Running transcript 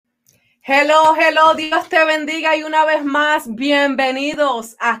Hello, hello, Dios te bendiga y una vez más,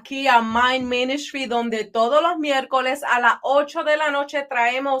 bienvenidos aquí a Mind Ministry, donde todos los miércoles a las 8 de la noche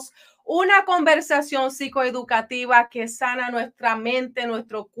traemos una conversación psicoeducativa que sana nuestra mente,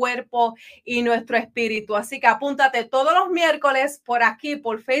 nuestro cuerpo y nuestro espíritu. Así que apúntate todos los miércoles por aquí,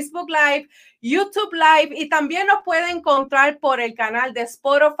 por Facebook Live, YouTube Live, y también nos puede encontrar por el canal de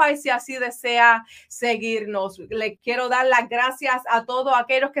Spotify si así desea seguirnos. Les quiero dar las gracias a todos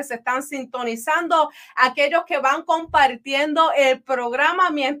aquellos que se están sintonizando, aquellos que van compartiendo el programa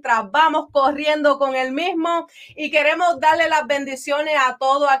mientras vamos corriendo con el mismo, y queremos darle las bendiciones a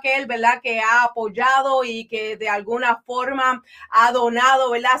todo aquel, ¿verdad?, que ha apoyado y que de alguna forma ha donado,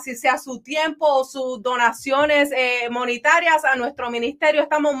 ¿verdad?, si sea su tiempo o sus donaciones monetarias a nuestro ministerio.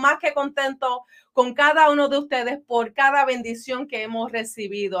 Estamos más que contentos con cada uno de ustedes por cada bendición que hemos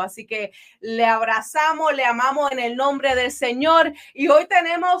recibido. Así que le abrazamos, le amamos en el nombre del Señor. Y hoy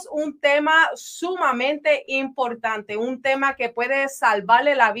tenemos un tema sumamente importante, un tema que puede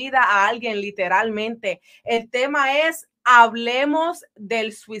salvarle la vida a alguien literalmente. El tema es: hablemos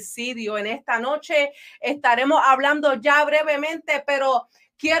del suicidio. En esta noche estaremos hablando ya brevemente, pero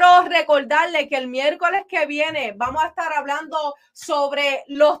quiero recordarle que el miércoles que viene vamos a estar hablando sobre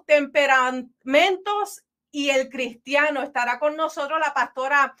los temperamentos y el cristiano. Estará con nosotros la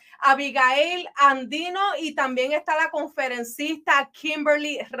pastora Abigail Andino y también está la conferencista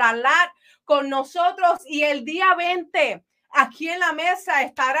Kimberly Ralat con nosotros. Y el día 20, aquí en la mesa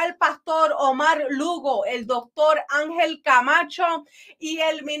estará el pastor Omar Lugo, el doctor Ángel Camacho y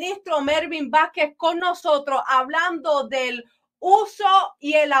el ministro Mervin Vázquez con nosotros, hablando del uso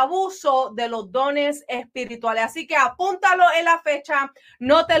y el abuso de los dones espirituales. Así que apúntalo en la fecha,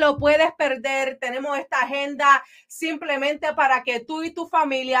 no te lo puedes perder. Tenemos esta agenda simplemente para que tú y tu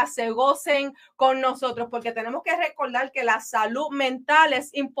familia se gocen con nosotros, porque tenemos que recordar que la salud mental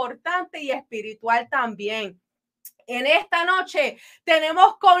es importante y espiritual también. En esta noche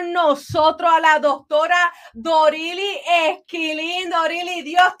tenemos con nosotros a la doctora Dorili Esquilín. Dorili,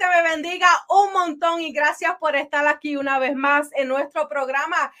 Dios te me bendiga un montón y gracias por estar aquí una vez más en nuestro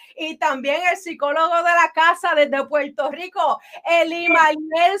programa. Y también el psicólogo de la casa desde Puerto Rico,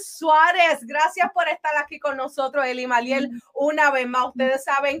 Elimaliel Suárez. Gracias por estar aquí con nosotros, Elimaliel, una vez más. Ustedes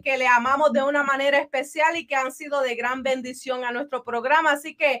saben que le amamos de una manera especial y que han sido de gran bendición a nuestro programa.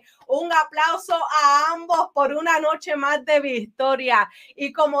 Así que un aplauso a ambos por una noche más de victoria.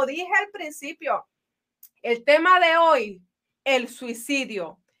 Y como dije al principio, el tema de hoy, el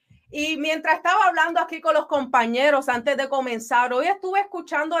suicidio. Y mientras estaba hablando aquí con los compañeros antes de comenzar, hoy estuve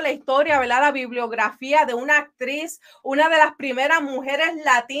escuchando la historia, ¿verdad?, la bibliografía de una actriz, una de las primeras mujeres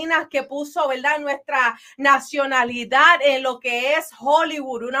latinas que puso, ¿verdad?, nuestra nacionalidad en lo que es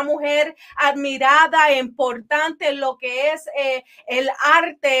Hollywood, una mujer admirada, importante en lo que es el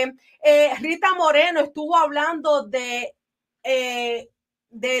arte. Rita Moreno estuvo hablando de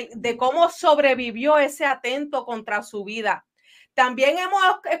cómo sobrevivió ese atento contra su vida. También hemos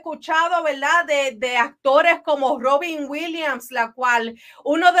escuchado, ¿verdad?, de actores como Robin Williams, la cual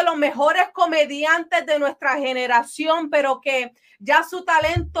uno de los mejores comediantes de nuestra generación, pero que ya su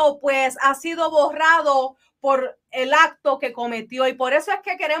talento pues ha sido borrado por el acto que cometió. Y por eso es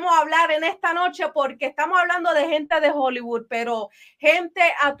que queremos hablar en esta noche, porque estamos hablando de gente de Hollywood, pero gente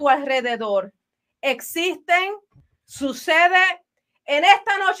a tu alrededor. Existen, sucede. En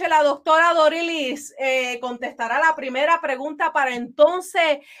esta noche la doctora Dorilis contestará la primera pregunta para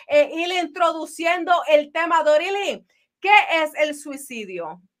entonces ir introduciendo el tema. Dorilis, ¿qué es el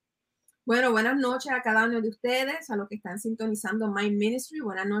suicidio? Bueno, buenas noches a cada uno de ustedes, a los que están sintonizando My Ministry.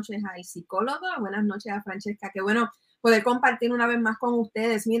 Buenas noches al psicólogo, buenas noches a Francesca. Qué bueno poder compartir una vez más con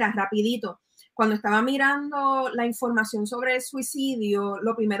ustedes. Mira, rapidito, cuando estaba mirando la información sobre el suicidio,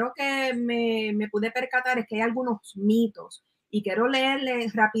 lo primero que me pude percatar es que hay algunos mitos. Y quiero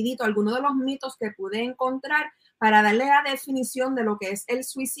leerles rapidito algunos de los mitos que pude encontrar para darle la definición de lo que es el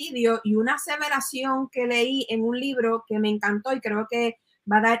suicidio y una aseveración que leí en un libro que me encantó y creo que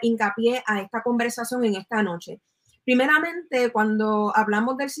va a dar hincapié a esta conversación en esta noche. Primeramente, cuando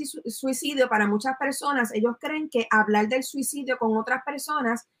hablamos del suicidio, para muchas personas, ellos creen que hablar del suicidio con otras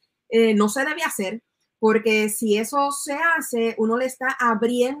personas no se debe hacer, porque si eso se hace, uno le está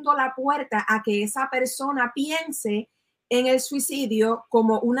abriendo la puerta a que esa persona piense en el suicidio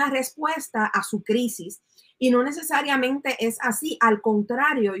como una respuesta a su crisis. Y no necesariamente es así, al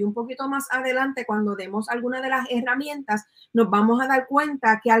contrario, y un poquito más adelante, cuando demos alguna de las herramientas, nos vamos a dar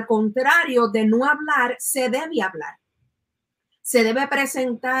cuenta que al contrario de no hablar, se debe hablar. Se debe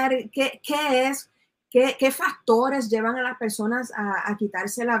presentar qué factores llevan a las personas a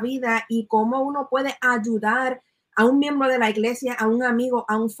quitarse la vida y cómo uno puede ayudar a un miembro de la iglesia, a un amigo,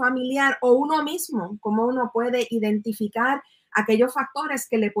 a un familiar o uno mismo, cómo uno puede identificar aquellos factores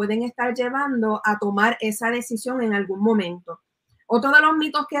que le pueden estar llevando a tomar esa decisión en algún momento. Otro de los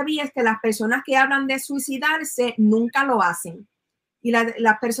mitos que vi es que las personas que hablan de suicidarse nunca lo hacen. Y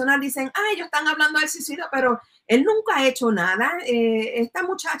las personas dicen, ellos están hablando del suicidio, pero él nunca ha hecho nada. Esta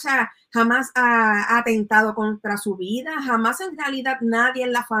muchacha jamás ha atentado contra su vida, jamás en realidad nadie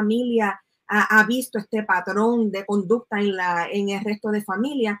en la familia ha visto este patrón de conducta en el resto de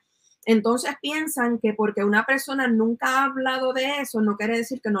familia. Entonces piensan que porque una persona nunca ha hablado de eso, no quiere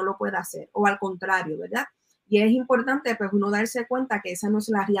decir que no lo pueda hacer, o al contrario, ¿verdad? Y es importante pues uno darse cuenta que esa no es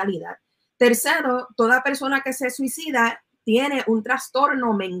la realidad. Tercero, toda persona que se suicida tiene un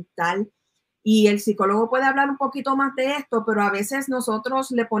trastorno mental y el psicólogo puede hablar un poquito más de esto, pero a veces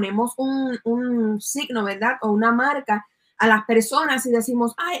nosotros le ponemos un signo, ¿verdad? O una marca a las personas y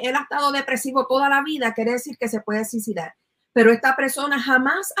decimos, él ha estado depresivo toda la vida, quiere decir que se puede suicidar. Pero esta persona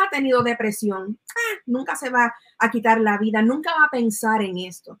jamás ha tenido depresión, nunca se va a quitar la vida, nunca va a pensar en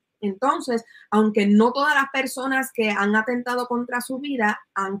esto. Entonces, aunque no todas las personas que han atentado contra su vida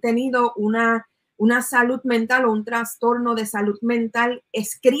han tenido una salud mental o un trastorno de salud mental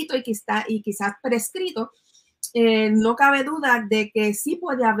escrito y quizás prescrito, no cabe duda de que sí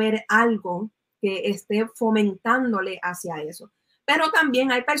puede haber algo que esté fomentándole hacia eso. Pero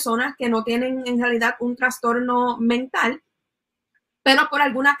también hay personas que no tienen en realidad un trastorno mental, pero por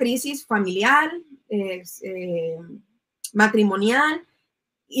alguna crisis familiar, matrimonial,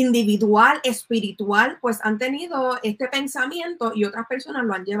 individual, espiritual, pues han tenido este pensamiento y otras personas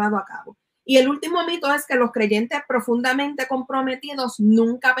lo han llevado a cabo. Y el último mito es que los creyentes profundamente comprometidos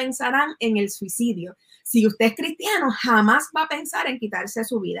nunca pensarán en el suicidio. Si usted es cristiano, jamás va a pensar en quitarse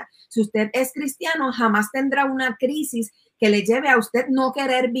su vida. Si usted es cristiano, jamás tendrá una crisis que le lleve a usted no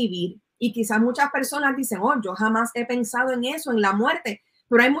querer vivir. Y quizás muchas personas dicen, yo jamás he pensado en eso, en la muerte.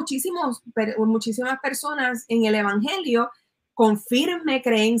 Pero hay muchísimas personas en el evangelio con firme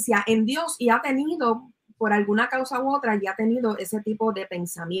creencia en Dios y ha tenido, por alguna causa u otra, ya ha tenido ese tipo de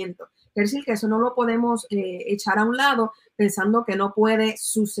pensamiento. Es decir, que eso no lo podemos echar a un lado pensando que no puede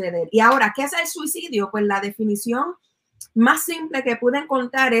suceder. Y ahora, ¿qué es el suicidio? Pues la definición más simple que pude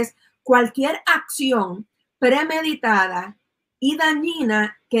encontrar es cualquier acción premeditada y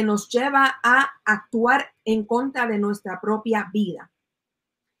dañina que nos lleva a actuar en contra de nuestra propia vida.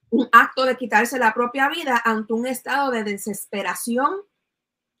 Un acto de quitarse la propia vida ante un estado de desesperación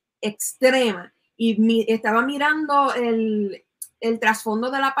extrema. Y estaba mirando el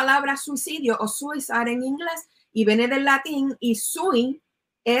trasfondo de la palabra suicidio o suicide en inglés y viene del latín y sui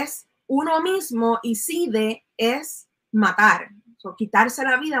es uno mismo y side es matar. Quitarse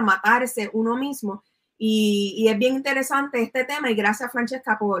la vida, matarse uno mismo. Y es bien interesante este tema y gracias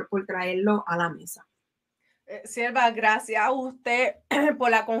Francesca por traerlo a la mesa. Sierva, gracias a usted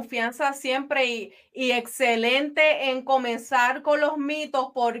por la confianza siempre y excelente en comenzar con los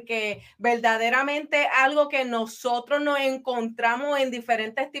mitos, porque verdaderamente algo que nosotros nos encontramos en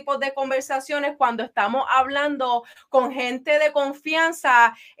diferentes tipos de conversaciones cuando estamos hablando con gente de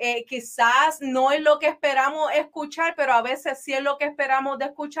confianza, quizás no es lo que esperamos escuchar, pero a veces sí es lo que esperamos de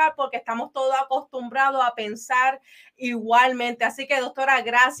escuchar porque estamos todos acostumbrados a pensar igualmente. Así que, doctora,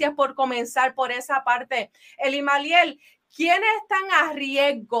 gracias por comenzar por esa parte. Elimaliel, ¿quiénes están a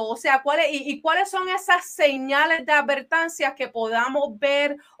riesgo? O sea, ¿cuáles son esas señales de advertencia que podamos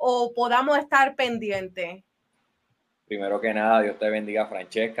ver o podamos estar pendientes? Primero que nada, Dios te bendiga,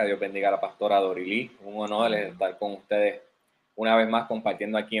 Francesca, Dios bendiga a la pastora Dorilí. Un honor estar con ustedes una vez más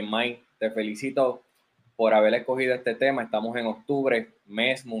compartiendo aquí en Mind. Te felicito por haber escogido este tema. Estamos en octubre,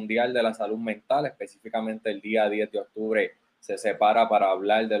 mes mundial de la salud mental, específicamente el día 10 de octubre se separa para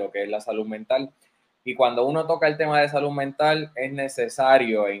hablar de lo que es la salud mental. Y cuando uno toca el tema de salud mental, es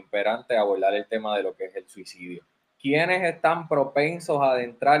necesario e imperante abordar el tema de lo que es el suicidio. ¿Quiénes están propensos a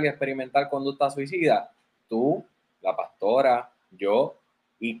adentrar y experimentar conducta suicida? Tú, la pastora, yo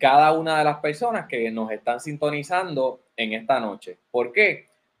y cada una de las personas que nos están sintonizando en esta noche. ¿Por qué?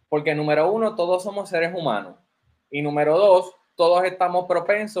 Porque número uno, todos somos seres humanos. Y número dos, todos estamos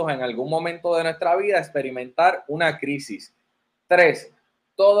propensos en algún momento de nuestra vida a experimentar una crisis. Tres,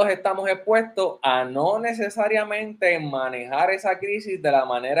 todos estamos expuestos a no necesariamente manejar esa crisis de la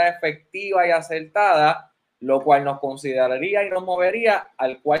manera efectiva y acertada, lo cual nos consideraría y nos movería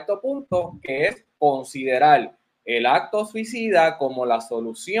al cuarto punto, que es considerar el acto suicida como la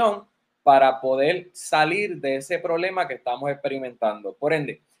solución para poder salir de ese problema que estamos experimentando. Por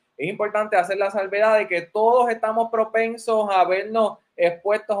ende, es importante hacer la salvedad de que todos estamos propensos a vernos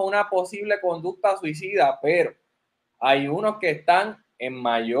expuestos a una posible conducta suicida, pero hay unos que están en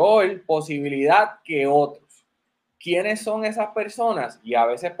mayor posibilidad que otros. ¿Quiénes son esas personas? Y a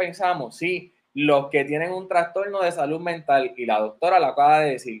veces pensamos, sí, los que tienen un trastorno de salud mental, y la doctora lo acaba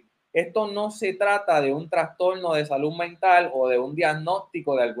de decir, esto no se trata de un trastorno de salud mental o de un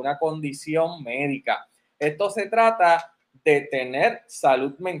diagnóstico de alguna condición médica. Esto se trata de tener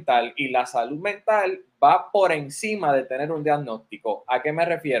salud mental, y la salud mental va por encima de tener un diagnóstico. ¿A qué me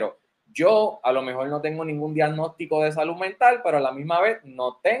refiero? Yo a lo mejor no tengo ningún diagnóstico de salud mental, pero a la misma vez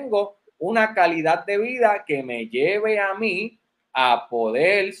no tengo una calidad de vida que me lleve a mí a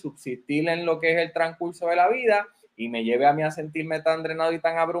poder subsistir en lo que es el transcurso de la vida y me lleve a mí a sentirme tan drenado y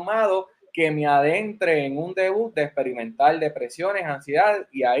tan abrumado que me adentre en un debut de experimentar depresiones, ansiedad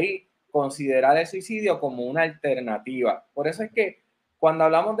y ahí considerar el suicidio como una alternativa. Por eso es que cuando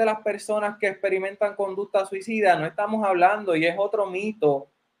hablamos de las personas que experimentan conducta suicida, no estamos hablando, y es otro mito,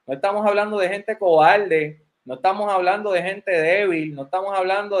 no estamos hablando de gente cobarde, no estamos hablando de gente débil, no estamos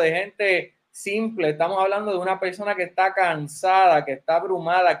hablando de gente simple, estamos hablando de una persona que está cansada, que está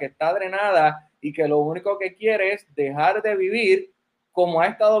abrumada, que está drenada y que lo único que quiere es dejar de vivir como ha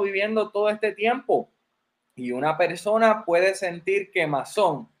estado viviendo todo este tiempo. Y una persona puede sentir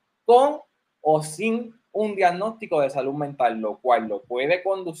quemazón con o sin un diagnóstico de salud mental, lo cual lo puede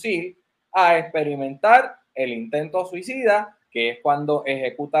conducir a experimentar el intento suicida, que es cuando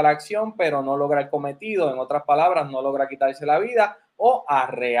ejecuta la acción pero no logra el cometido, en otras palabras, no logra quitarse la vida, o a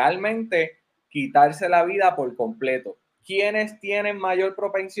realmente quitarse la vida por completo. ¿Quiénes tienen mayor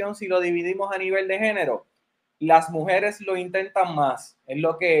propensión si lo dividimos a nivel de género? Las mujeres lo intentan más, es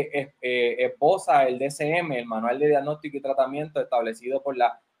lo que esposa el DSM, el Manual de Diagnóstico y Tratamiento establecido por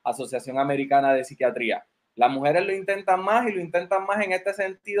la Asociación Americana de Psiquiatría. Las mujeres lo intentan más, y lo intentan más en este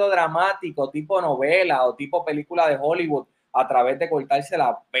sentido dramático, tipo novela o tipo película de Hollywood, a través de cortarse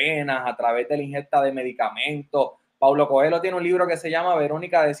las venas, a través de la ingesta de medicamentos. Paulo Coelho tiene un libro que se llama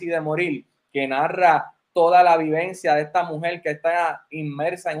Verónica decide morir, que narra toda la vivencia de esta mujer que está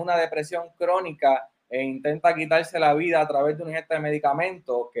inmersa en una depresión crónica e intenta quitarse la vida a través de una ingesta de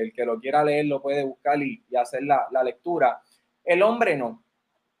medicamentos, que el que lo quiera leer lo puede buscar y hacer la lectura. El hombre no.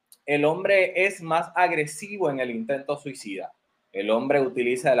 El hombre es más agresivo en el intento suicida. El hombre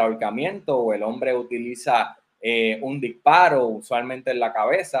utiliza el ahorcamiento, o el hombre utiliza un disparo, usualmente en la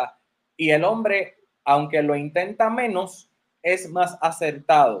cabeza, y el hombre, aunque lo intenta menos, es más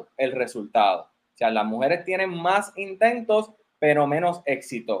acertado el resultado. O sea, las mujeres tienen más intentos, pero menos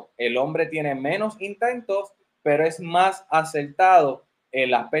éxito. El hombre tiene menos intentos, pero es más acertado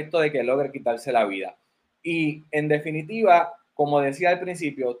el aspecto de que logre quitarse la vida. Y en definitiva, como decía al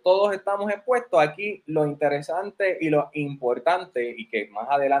principio, todos estamos expuestos. Aquí lo interesante y lo importante, y que más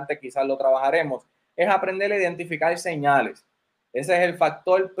adelante quizás lo trabajaremos, es aprender a identificar señales. Ese es el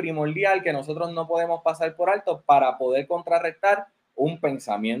factor primordial que nosotros no podemos pasar por alto para poder contrarrestar un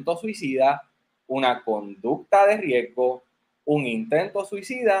pensamiento suicida, una conducta de riesgo, un intento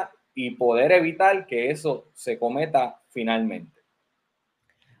suicida, y poder evitar que eso se cometa finalmente.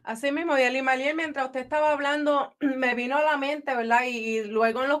 Así mismo, y Elimaliel, mientras usted estaba hablando, me vino a la mente, ¿verdad? Y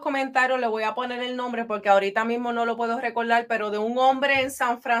luego en los comentarios le voy a poner el nombre porque ahorita mismo no lo puedo recordar, pero de un hombre en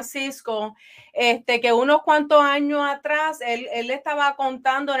San Francisco, que unos cuantos años atrás, él estaba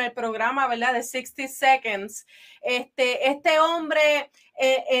contando en el programa, ¿verdad? De 60 Seconds. Este hombre,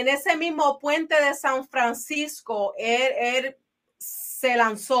 en ese mismo puente de San Francisco, él se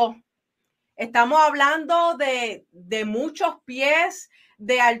lanzó. Estamos hablando de muchos pies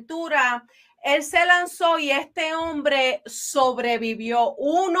de altura. Él se lanzó y este hombre sobrevivió.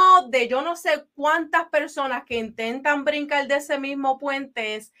 Uno de yo no sé cuántas personas que intentan brincar de ese mismo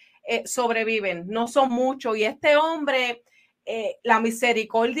puente sobreviven. No son muchos. Y este hombre, la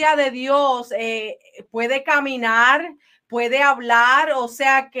misericordia de Dios, puede caminar, puede hablar. O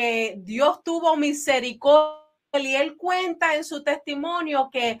sea que Dios tuvo misericordia. Y él cuenta en su testimonio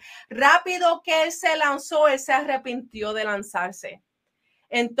que rápido que él se lanzó, él se arrepintió de lanzarse.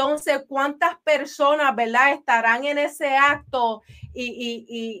 Entonces, ¿cuántas personas, verdad, estarán en ese acto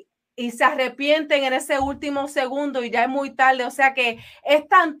y se arrepienten en ese último segundo y ya es muy tarde? O sea que es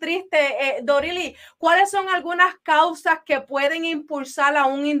tan triste. Dorili, ¿cuáles son algunas causas que pueden impulsar a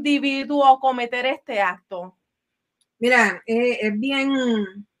un individuo a cometer este acto? Mira, es bien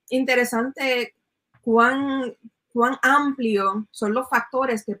interesante cuán amplio son los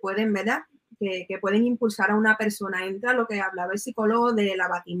factores que pueden, ¿verdad? Que pueden impulsar a una persona. Entra lo que hablaba el psicólogo del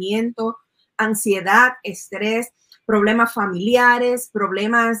abatimiento, ansiedad, estrés, problemas familiares,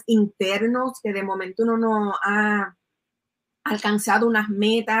 problemas internos, que de momento uno no ha alcanzado unas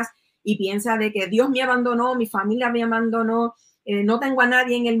metas y piensa de que Dios me abandonó, mi familia me abandonó, no tengo a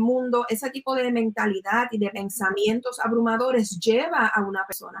nadie en el mundo. Ese tipo de mentalidad y de pensamientos abrumadores lleva a una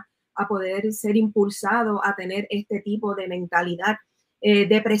persona a poder ser impulsado a tener este tipo de mentalidad.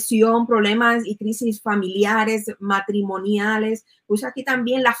 Depresión, problemas y crisis familiares, matrimoniales. Puse aquí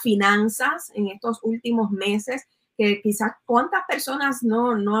también las finanzas en estos últimos meses, que quizás cuántas personas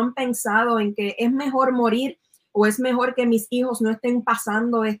no han pensado en que es mejor morir o es mejor que mis hijos no estén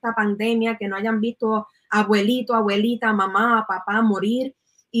pasando esta pandemia, que no hayan visto abuelito, abuelita, mamá, papá morir.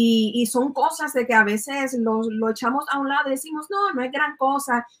 Y son cosas de que a veces lo echamos a un lado y decimos, no es gran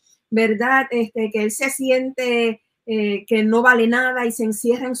cosa, ¿verdad? Que él se siente que no vale nada y se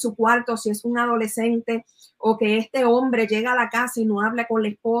encierra en su cuarto si es un adolescente, o que este hombre llega a la casa y no hable con la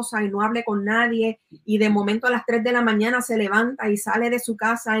esposa y no hable con nadie, y de momento a las 3 de la mañana se levanta y sale de su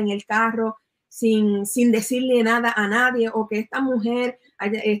casa en el carro sin decirle nada a nadie, o que esta mujer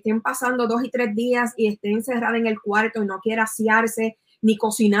estén pasando 2 y 3 días y esté encerrada en el cuarto y no quiera asearse, ni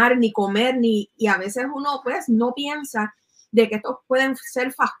cocinar, ni comer, y a veces uno pues no piensa de que estos pueden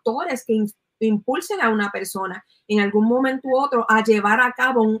ser factores que impulsen a una persona en algún momento u otro a llevar a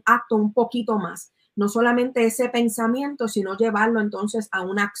cabo un acto un poquito más. No solamente ese pensamiento, sino llevarlo entonces a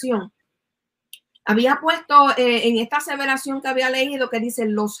una acción. Había puesto en esta aseveración que había leído que dice: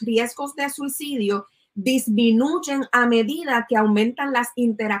 los riesgos de suicidio disminuyen a medida que aumentan las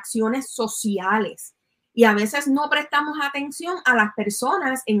interacciones sociales. Y a veces no prestamos atención a las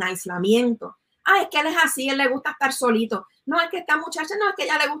personas en aislamiento. Es que él es así, él le gusta estar solito. No, es que esta muchacha, no, es que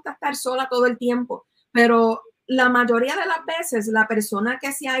ella le gusta estar sola todo el tiempo. Pero la mayoría de las veces, la persona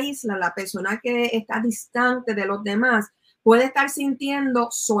que se aísla, la persona que está distante de los demás, puede estar sintiendo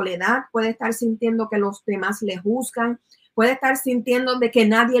soledad, puede estar sintiendo que los demás le juzgan, puede estar sintiendo de que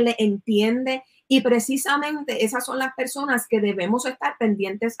nadie le entiende. Y precisamente esas son las personas que debemos estar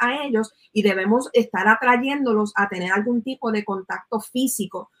pendientes a ellos y debemos estar atrayéndolos a tener algún tipo de contacto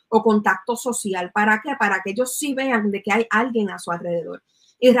físico o contacto social. ¿Para qué? Para que ellos sí vean de que hay alguien a su alrededor.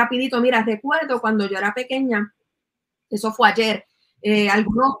 Y rapidito, mira, recuerdo cuando yo era pequeña, eso fue ayer,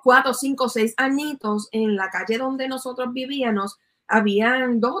 algunos 4, 5, 6 añitos, en la calle donde nosotros vivíamos,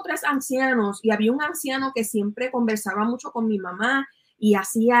 habían 2 o 3 ancianos, y había un anciano que siempre conversaba mucho con mi mamá y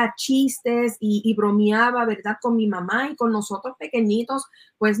hacía chistes y bromeaba, ¿verdad? Con mi mamá, y con nosotros pequeñitos,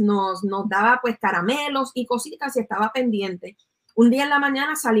 pues nos daba pues caramelos y cositas, y estaba pendiente. Un día en la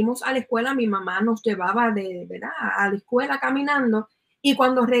mañana salimos a la escuela, mi mamá nos llevaba ¿verdad? A la escuela caminando, y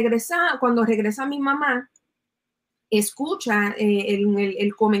cuando regresa mi mamá, escucha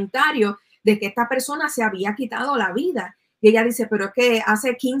el comentario de que esta persona se había quitado la vida. Y ella dice, pero es que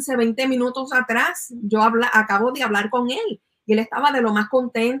hace 15, 20 minutos atrás yo acabo de hablar con él y él estaba de lo más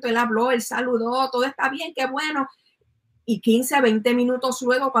contento, él habló, él saludó, todo está bien, qué bueno. Y 15, 20 minutos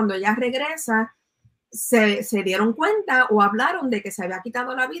luego, cuando ella regresa, se dieron cuenta o hablaron de que se había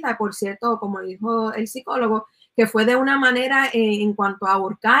quitado la vida. Por cierto, como dijo el psicólogo, que fue de una manera en cuanto a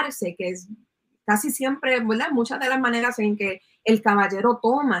ahorcarse, que es casi siempre, ¿verdad? Muchas de las maneras en que el caballero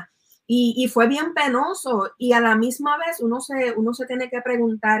toma. Y fue bien penoso. Y a la misma vez uno se tiene que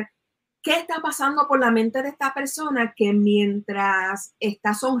preguntar, ¿qué está pasando por la mente de esta persona que mientras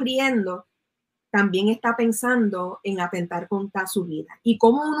está sonriendo, también está pensando en atentar contra su vida? Y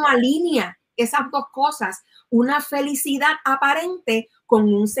cómo uno alinea esas dos cosas, una felicidad aparente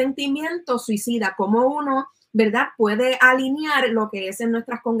con un sentimiento suicida, cómo uno, ¿verdad?, puede alinear lo que es en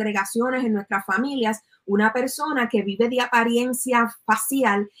nuestras congregaciones, en nuestras familias, una persona que vive de apariencia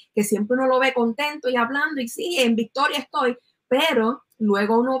facial, que siempre uno lo ve contento y hablando, y sí, en victoria estoy, pero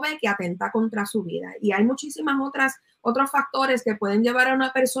luego uno ve que atenta contra su vida. Y hay muchísimas otros factores que pueden llevar a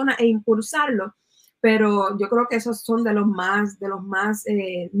una persona e impulsarlo, pero yo creo que esos son de los más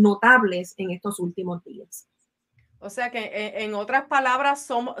notables en estos últimos días. O sea que en otras palabras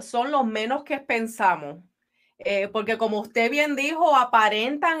son los menos que pensamos. Porque como usted bien dijo,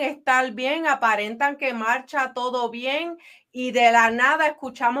 aparentan estar bien, aparentan que marcha todo bien, y de la nada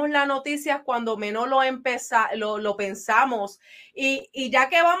escuchamos las noticias cuando menos lo pensamos. Y ya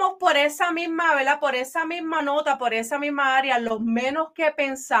que vamos por esa misma, ¿verdad? Por esa misma nota, por esa misma área, los menos que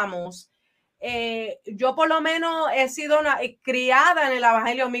pensamos. Yo por lo menos he sido criada en el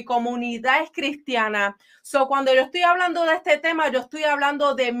evangelio, mi comunidad es cristiana. So, cuando yo estoy hablando de este tema, yo estoy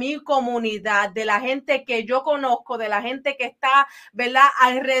hablando de mi comunidad, de la gente que yo conozco, de la gente que está, ¿verdad?,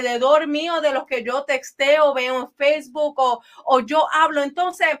 alrededor mío, de los que yo texteo, veo en Facebook o yo hablo.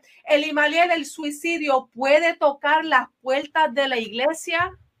 Entonces, el Imaliel del suicidio puede tocar las puertas de la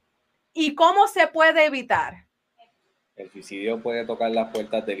iglesia. ¿Y cómo se puede evitar? El suicidio puede tocar las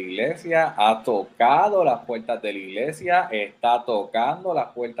puertas de la iglesia, ha tocado las puertas de la iglesia, está tocando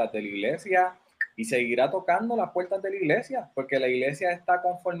las puertas de la iglesia y seguirá tocando las puertas de la iglesia, porque la iglesia está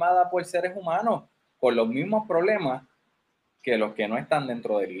conformada por seres humanos con los mismos problemas que los que no están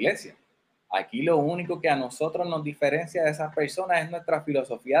dentro de la iglesia. Aquí lo único que a nosotros nos diferencia de esas personas es nuestra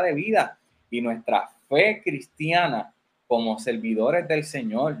filosofía de vida y nuestra fe cristiana como servidores del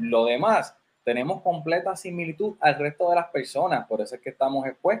Señor. Lo demás, tenemos completa similitud al resto de las personas. Por eso es que estamos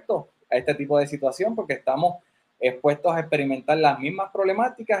expuestos a este tipo de situación, porque estamos expuestos a experimentar las mismas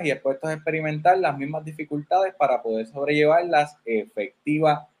problemáticas y expuestos a experimentar las mismas dificultades para poder sobrellevarlas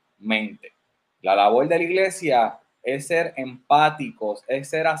efectivamente. La labor de la iglesia es ser empáticos, es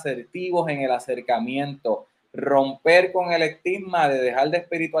ser asertivos en el acercamiento, romper con el estigma de dejar de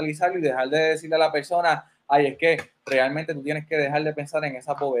espiritualizarlo y dejar de decirle a la persona, ay, es que realmente tú tienes que dejar de pensar en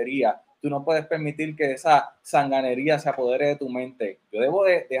esa bobería. Tú no puedes permitir que esa sanganería se apodere de tu mente. Yo debo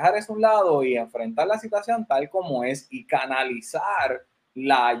de dejar eso a un lado y enfrentar la situación tal como es y canalizar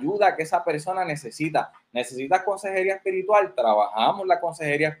la ayuda que esa persona necesita. ¿Necesitas consejería espiritual? Trabajamos la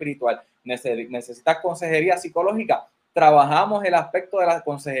consejería espiritual. ¿Necesitas consejería psicológica? Trabajamos el aspecto de la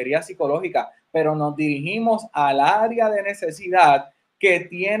consejería psicológica, pero nos dirigimos al área de necesidad que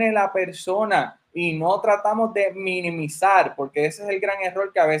tiene la persona y no tratamos de minimizar, porque ese es el gran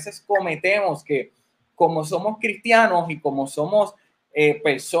error que a veces cometemos, que como somos cristianos y como somos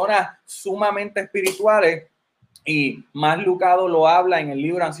personas sumamente espirituales, y más Lucado lo habla en el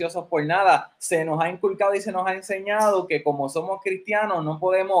libro Ansiosos por Nada, se nos ha inculcado y se nos ha enseñado que como somos cristianos no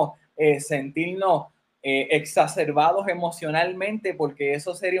podemos sentirnos exacerbados emocionalmente, porque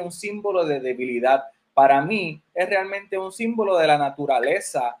eso sería un símbolo de debilidad. Para mí es realmente un símbolo de la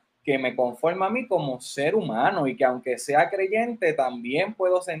naturaleza que me conforma a mí como ser humano, y que aunque sea creyente también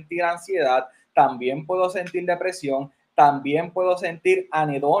puedo sentir ansiedad, también puedo sentir depresión, también puedo sentir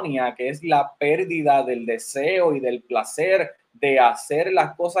anedonia, que es la pérdida del deseo y del placer de hacer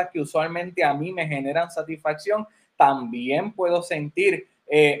las cosas que usualmente a mí me generan satisfacción. También puedo sentir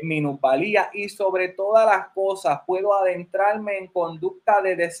minusvalía, y sobre todas las cosas puedo adentrarme en conducta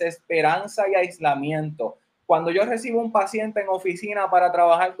de desesperanza y aislamiento. Cuando yo recibo un paciente en oficina para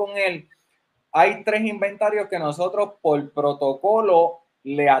trabajar con él, hay 3 inventarios que nosotros por protocolo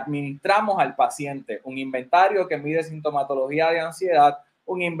le administramos al paciente. Un inventario que mide sintomatología de ansiedad,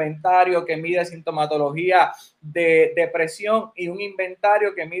 un inventario que mide sintomatología de depresión y un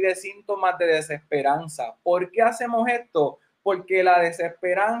inventario que mide síntomas de desesperanza. ¿Por qué hacemos esto? Porque la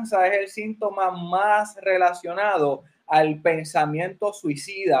desesperanza es el síntoma más relacionado al pensamiento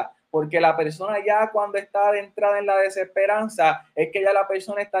suicida, porque la persona ya cuando está adentrada en la desesperanza es que ya la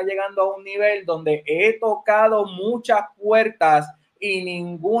persona está llegando a un nivel donde he tocado muchas puertas y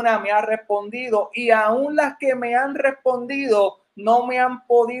ninguna me ha respondido, y aún las que me han respondido no me han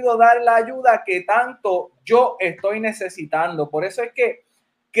podido dar la ayuda que tanto yo estoy necesitando. Por eso es que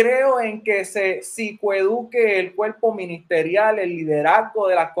creo en que se psicoeduque el cuerpo ministerial, el liderazgo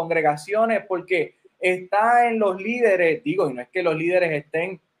de las congregaciones, porque está en los líderes, digo, y no es que los líderes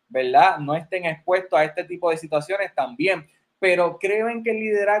estén, ¿verdad?, no estén expuestos a este tipo de situaciones también, pero creo en que el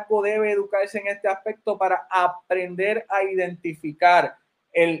liderazgo debe educarse en este aspecto para aprender a identificar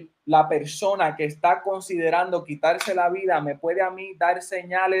la persona que está considerando quitarse la vida. Me puede a mí dar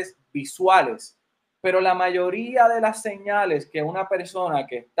señales visuales, pero la mayoría de las señales que una persona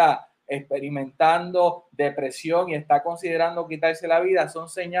que está experimentando depresión y está considerando quitarse la vida son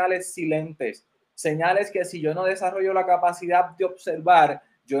señales silentes, señales que si yo no desarrollo la capacidad de observar,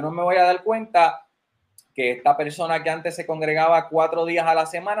 yo no me voy a dar cuenta que esta persona que antes se congregaba 4 días a la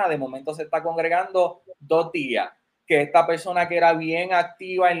semana, de momento se está congregando 2 días. Que esta persona que era bien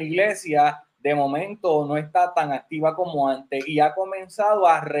activa en la iglesia, de momento no está tan activa como antes y ha comenzado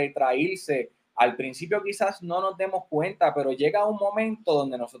a retraírse. Al principio quizás no nos demos cuenta, pero llega un momento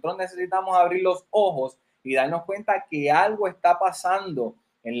donde nosotros necesitamos abrir los ojos y darnos cuenta que algo está pasando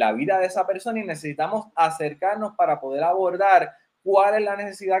en la vida de esa persona y necesitamos acercarnos para poder abordar cuál es la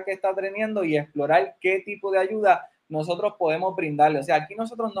necesidad que está teniendo y explorar qué tipo de ayuda nosotros podemos brindarle. O sea, aquí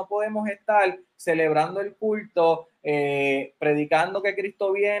nosotros no podemos estar celebrando el culto, predicando que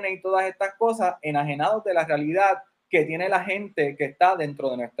Cristo viene y todas estas cosas, enajenados de la realidad que tiene la gente que está dentro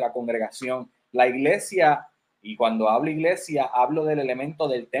de nuestra congregación. La iglesia, y cuando hablo iglesia, hablo del elemento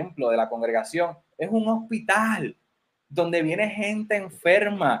del templo, de la congregación, es un hospital donde viene gente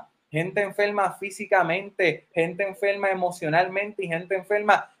enferma físicamente, gente enferma emocionalmente y gente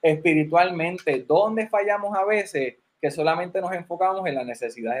enferma espiritualmente. ¿Dónde fallamos a veces? Que solamente nos enfocamos en la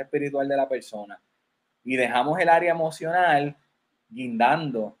necesidad espiritual de la persona y dejamos el área emocional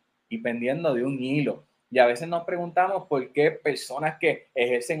guindando y pendiendo de un hilo. Y a veces nos preguntamos por qué personas que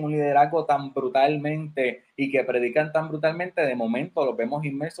ejercen un liderazgo tan brutalmente y que predican tan brutalmente, de momento los vemos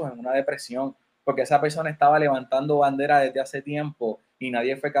inmersos en una depresión, porque esa persona estaba levantando bandera desde hace tiempo y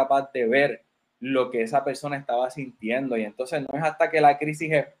nadie fue capaz de ver lo que esa persona estaba sintiendo. Y entonces no es hasta que la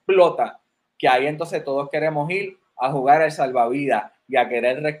crisis explota que ahí entonces todos queremos ir a jugar al salvavidas y a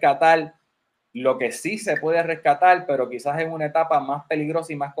querer rescatar lo que sí se puede rescatar, pero quizás en una etapa más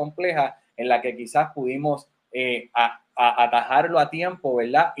peligrosa y más compleja en la que quizás pudimos atajarlo a tiempo,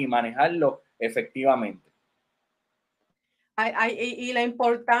 ¿verdad? Y manejarlo efectivamente. Y la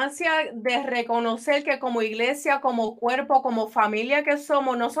importancia de reconocer que como iglesia, como cuerpo, como familia que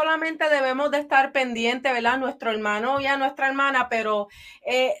somos, no solamente debemos de estar pendientes, ¿verdad? Nuestro hermano y a nuestra hermana, pero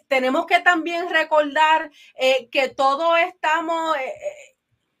tenemos que también recordar que todos estamos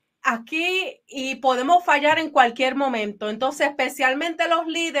aquí y podemos fallar en cualquier momento. Entonces, especialmente los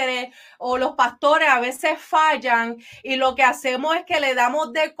líderes o los pastores a veces fallan y lo que hacemos es que le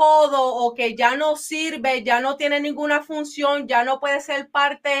damos de codo o que ya no sirve, ya no tiene ninguna función, ya no puede ser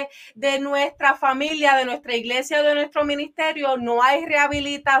parte de nuestra familia, de nuestra iglesia, de nuestro ministerio, no hay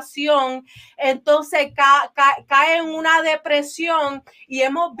rehabilitación. Entonces cae en una depresión y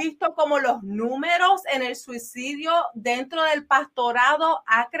hemos visto como los números en el suicidio dentro del pastorado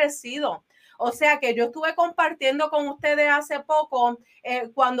ha crecido. O sea que yo estuve compartiendo con ustedes hace poco,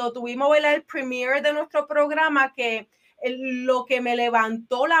 cuando tuvimos el premiere de nuestro programa, que lo que me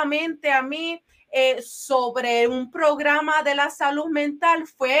levantó la mente a mí sobre un programa de la salud mental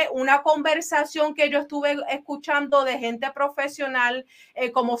fue una conversación que yo estuve escuchando de gente profesional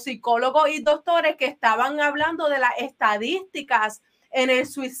como psicólogos y doctores que estaban hablando de las estadísticas en el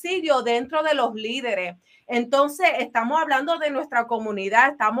suicidio dentro de los líderes. Entonces, estamos hablando de nuestra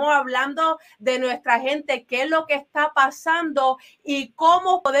comunidad, estamos hablando de nuestra gente, qué es lo que está pasando y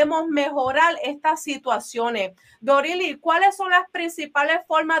cómo podemos mejorar estas situaciones. Dorili, ¿cuáles son las principales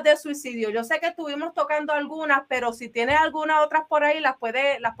formas de suicidio? Yo sé que estuvimos tocando algunas, pero si tienes algunas otras por ahí, las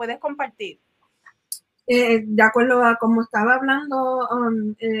puedes compartir. De acuerdo a como estaba hablando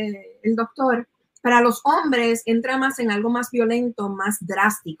el doctor, para los hombres entra más en algo más violento, más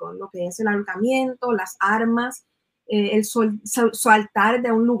drástico, lo que es el ahorcamiento, las armas, el saltar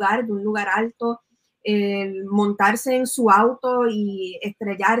de un lugar alto, el montarse en su auto y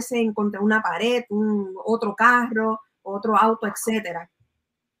estrellarse contra una pared, otro carro, otro auto, etcétera.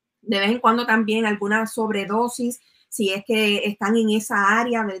 De vez en cuando también alguna sobredosis, si es que están en esa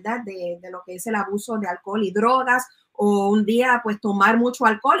área, ¿verdad? De lo que es el abuso de alcohol y drogas, o un día pues tomar mucho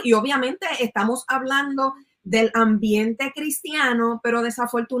alcohol. Y obviamente estamos hablando del ambiente cristiano, pero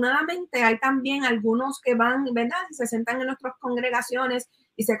desafortunadamente hay también algunos que van, ¿verdad? Se sentan en nuestras congregaciones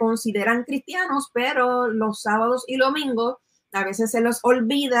y se consideran cristianos, pero los sábados y domingos a veces se les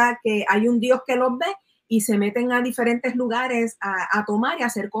olvida que hay un Dios que los ve y se meten a diferentes lugares a tomar y a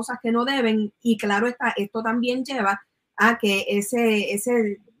hacer cosas que no deben. Y claro está, esto también lleva a que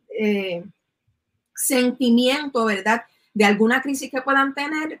ese sentimiento, ¿verdad?, de alguna crisis que puedan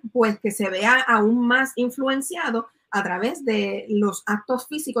tener, pues que se vea aún más influenciado a través de los actos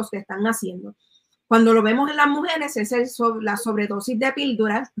físicos que están haciendo. Cuando lo vemos en las mujeres es la sobredosis de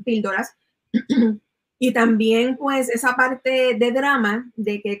píldoras y también pues esa parte de drama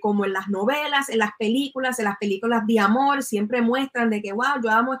de que como en las novelas, en las películas de amor siempre muestran de que wow,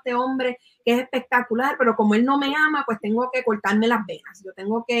 yo amo a este hombre que es espectacular, pero como él no me ama, pues tengo que cortarme las venas, yo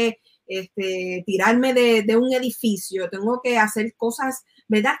tengo que tirarme de un edificio, tengo que hacer cosas,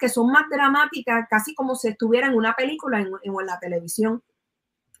 ¿verdad?, que son más dramáticas, casi como si estuviera en una película en la televisión.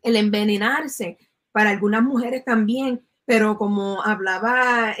 El envenenarse para algunas mujeres también, pero como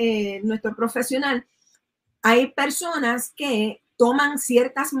hablaba nuestro profesional, hay personas que toman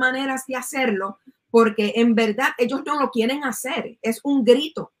ciertas maneras de hacerlo porque en verdad ellos no lo quieren hacer, es un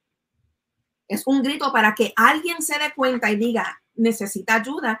grito para que alguien se dé cuenta y diga, necesita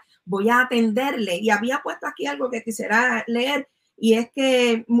ayuda, voy a atenderle. Y había puesto aquí algo que quisiera leer, y es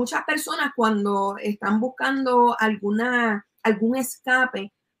que muchas personas cuando están buscando algún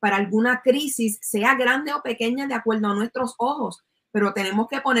escape para alguna crisis, sea grande o pequeña, de acuerdo a nuestros ojos, pero tenemos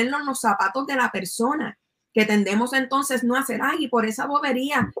que ponernos en los zapatos de la persona, que tendemos entonces no a hacer, ay, y por esa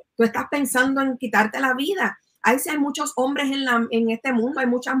bobería, tú estás pensando en quitarte la vida. Hay muchos hombres en este mundo, hay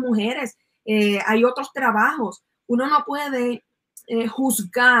muchas mujeres, hay otros trabajos. Uno no puede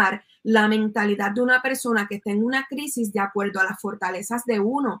juzgar la mentalidad de una persona que está en una crisis de acuerdo a las fortalezas de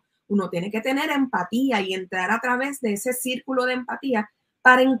uno. Uno tiene que tener empatía y entrar a través de ese círculo de empatía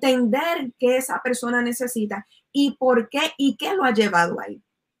para entender qué esa persona necesita y por qué y qué lo ha llevado ahí.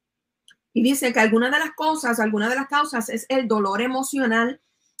 Y dice que algunas de las causas es el dolor emocional,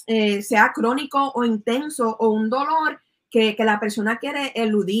 sea crónico o intenso, o un dolor que la persona quiere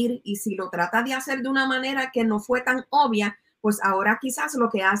eludir, y si lo trata de hacer de una manera que no fue tan obvia, pues ahora quizás lo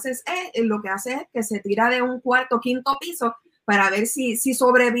que hace es que se tira de un cuarto, quinto piso para ver si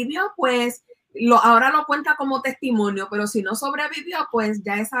sobrevivió, pues ahora lo cuenta como testimonio, pero si no sobrevivió, pues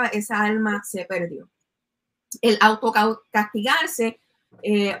ya esa alma se perdió. El autocastigarse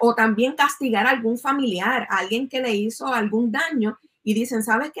o también castigar a algún familiar, a alguien que le hizo algún daño y dicen,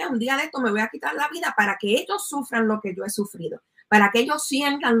 ¿sabes qué? Un día de esto me voy a quitar la vida para que ellos sufran lo que yo he sufrido, para que ellos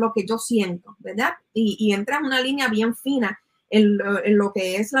sientan lo que yo siento, ¿verdad? Y entra en una línea bien fina en lo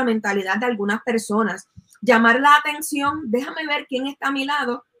que es la mentalidad de algunas personas. Llamar la atención, déjame ver quién está a mi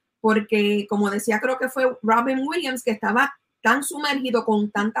lado, porque como decía, creo que fue Robin Williams, que estaba tan sumergido con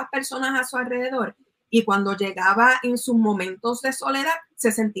tantas personas a su alrededor, y cuando llegaba en sus momentos de soledad,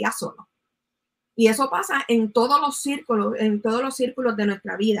 se sentía solo. Y eso pasa en todos los círculos de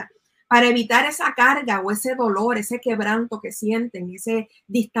nuestra vida. Para evitar esa carga o ese dolor, ese quebranto que sienten, ese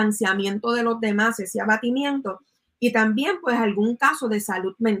distanciamiento de los demás, ese abatimiento, y también pues algún caso de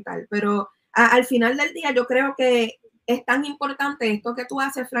salud mental. Pero al final del día yo creo que es tan importante esto que tú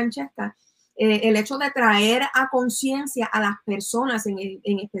haces, Francesca, el hecho de traer a conciencia a las personas,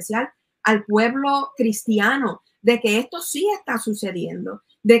 en especial al pueblo cristiano, de que esto sí está sucediendo,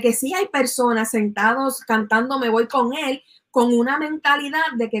 de que sí hay personas sentados cantando Me voy con él, con una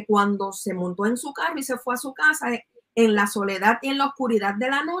mentalidad de que cuando se montó en su carro y se fue a su casa en la soledad y en la oscuridad de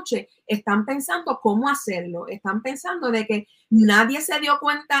la noche, están pensando cómo hacerlo, están pensando de que nadie se dio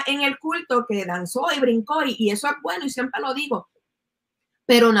cuenta en el culto que danzó y brincó y eso es bueno y siempre lo digo,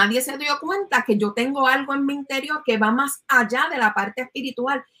 pero nadie se dio cuenta que yo tengo algo en mi interior que va más allá de la parte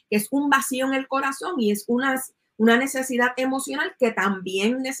espiritual, que es un vacío en el corazón y es una necesidad emocional que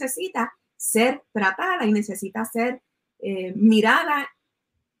también necesita ser tratada y necesita ser mirada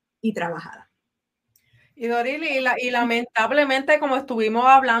y trabajada. Y Dorili, y lamentablemente, como estuvimos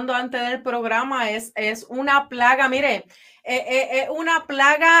hablando antes del programa, es una plaga, mire, una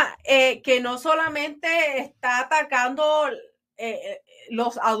plaga que no solamente está atacando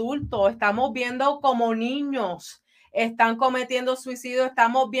los adultos, estamos viendo como niños están cometiendo suicidio,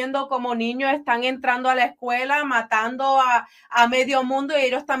 estamos viendo como niños están entrando a la escuela, matando a medio mundo y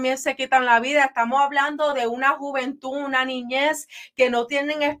ellos también se quitan la vida. Estamos hablando de una juventud, una niñez que no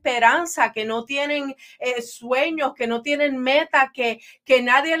tienen esperanza, que no tienen sueños, que no tienen meta, que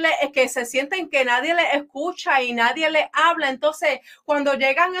se sienten que nadie les escucha y nadie les habla. Entonces, cuando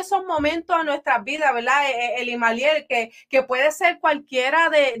llegan esos momentos a nuestras vidas, ¿verdad? Elimaliel, que puede ser cualquiera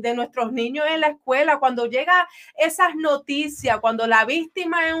de nuestros niños en la escuela, cuando llega esas noticias, cuando la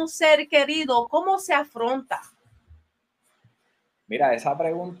víctima es un ser querido, ¿cómo se afronta? Mira, esa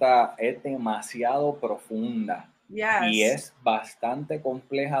pregunta es demasiado profunda. Yes. Y es bastante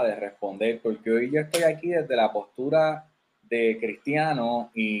compleja de responder, porque hoy yo estoy aquí desde la postura de cristiano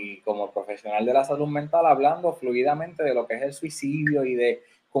y como profesional de la salud mental hablando fluidamente de lo que es el suicidio y de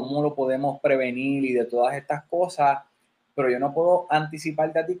cómo lo podemos prevenir y de todas estas cosas, pero yo no puedo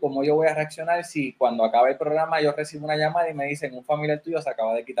anticiparte a ti cómo yo voy a reaccionar si cuando acabe el programa yo recibo una llamada y me dicen un familiar tuyo se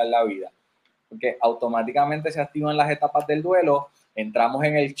acaba de quitar la vida, porque automáticamente se activan las etapas del duelo, entramos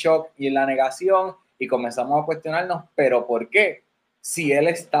en el shock y en la negación y comenzamos a cuestionarnos, ¿pero por qué? Si él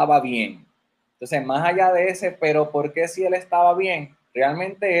estaba bien. Entonces, más allá de ese, ¿pero por qué si él estaba bien?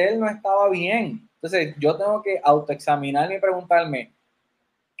 Realmente él no estaba bien. Entonces, yo tengo que autoexaminarme y preguntarme,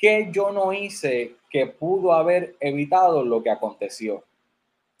 ¿qué yo no hice que pudo haber evitado lo que aconteció?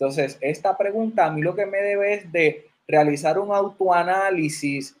 Entonces, esta pregunta a mí lo que me debe es de realizar un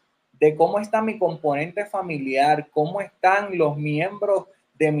autoanálisis de cómo está mi componente familiar, cómo están los miembros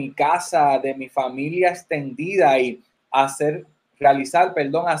de mi casa, de mi familia extendida y realizar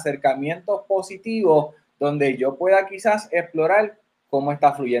acercamientos positivos donde yo pueda quizás explorar cómo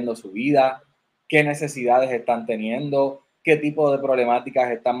está fluyendo su vida, qué necesidades están teniendo, qué tipo de problemáticas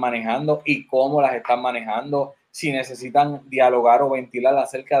están manejando y cómo las están manejando, si necesitan dialogar o ventilar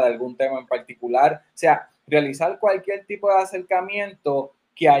acerca de algún tema en particular. O sea, realizar cualquier tipo de acercamiento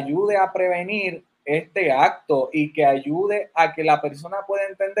que ayude a prevenir este acto y que ayude a que la persona pueda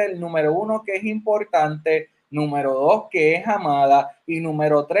entender, número uno, que es importante, número dos, que es amada y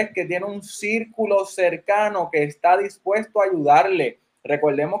número tres, que tiene un círculo cercano que está dispuesto a ayudarle.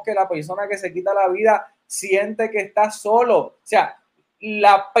 Recordemos que la persona que se quita la vida siente que está solo. O sea,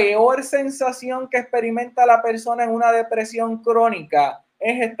 la peor sensación que experimenta la persona en una depresión crónica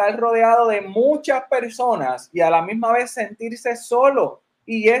es estar rodeado de muchas personas y a la misma vez sentirse solo.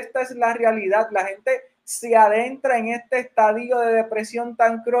 Y esta es la realidad. La gente se adentra en este estadio de depresión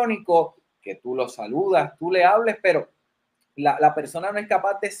tan crónico que tú lo saludas, tú le hables, pero la persona no es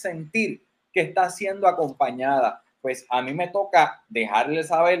capaz de sentir que está siendo acompañada. Pues a mí me toca dejarle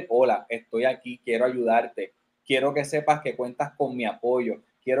saber, hola, estoy aquí, quiero ayudarte. Quiero que sepas que cuentas con mi apoyo.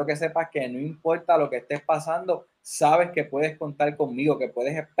 Quiero que sepas que no importa lo que estés pasando, sabes que puedes contar conmigo, que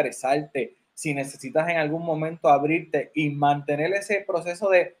puedes expresarte si necesitas en algún momento abrirte y mantener ese proceso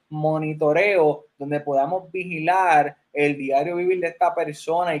de monitoreo donde podamos vigilar el diario vivir de esta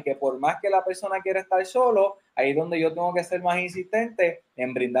persona y que por más que la persona quiera estar solo, ahí es donde yo tengo que ser más insistente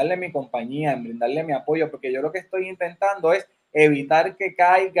en brindarle mi compañía, en brindarle mi apoyo, porque yo lo que estoy intentando es evitar que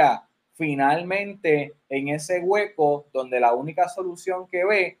caiga finalmente en ese hueco donde la única solución que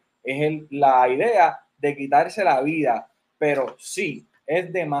ve es la idea de quitarse la vida. Pero sí,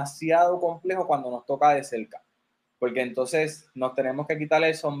 es demasiado complejo cuando nos toca de cerca, porque entonces nos tenemos que quitar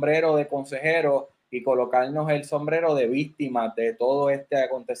el sombrero de consejero y colocarnos el sombrero de víctima de todo este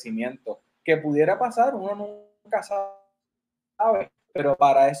acontecimiento que pudiera pasar, uno nunca sabe, pero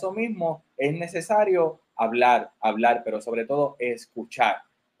para eso mismo es necesario hablar, pero sobre todo escuchar.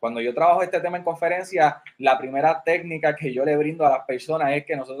 Cuando yo trabajo este tema en conferencia, la primera técnica que yo le brindo a las personas es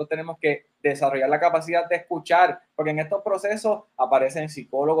que nosotros tenemos que desarrollar la capacidad de escuchar, porque en estos procesos aparecen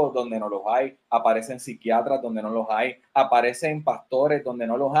psicólogos donde no los hay, aparecen psiquiatras donde no los hay, aparecen pastores donde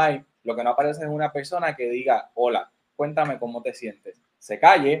no los hay. Lo que no aparece es una persona que diga, hola, cuéntame cómo te sientes. Se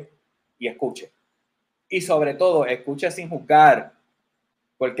calle y escuche. Y sobre todo, escuche sin juzgar,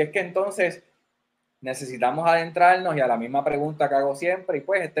 porque es que entonces necesitamos adentrarnos y a la misma pregunta que hago siempre, y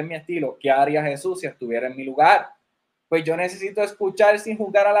pues este es mi estilo, ¿qué haría Jesús si estuviera en mi lugar? Pues yo necesito escuchar sin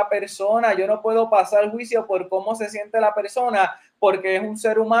juzgar a la persona. Yo no puedo pasar juicio por cómo se siente la persona, porque es un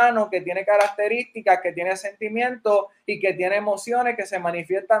ser humano que tiene características, que tiene sentimientos y que tiene emociones que se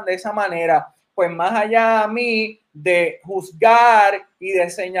manifiestan de esa manera. Pues más allá a mí de juzgar y de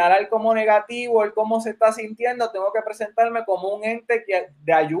señalar como negativo el cómo se está sintiendo, tengo que presentarme como un ente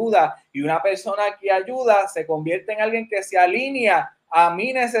de ayuda, y una persona que ayuda se convierte en alguien que se alinea a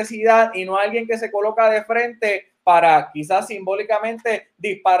mi necesidad y no a alguien que se coloca de frente para quizás simbólicamente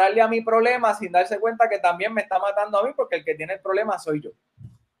dispararle a mi problema sin darse cuenta que también me está matando a mí, porque el que tiene el problema soy yo.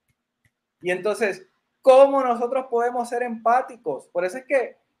 Y entonces, ¿cómo nosotros podemos ser empáticos? Por eso es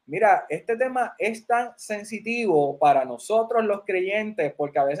que, mira, este tema es tan sensitivo para nosotros los creyentes,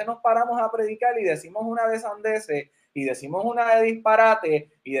 porque a veces nos paramos a predicar y decimos una de sandeces, y decimos una de disparate,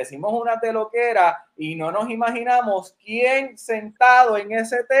 y decimos una de loquera, y no nos imaginamos quién sentado en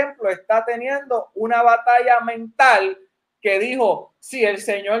ese templo está teniendo una batalla mental que dijo, si el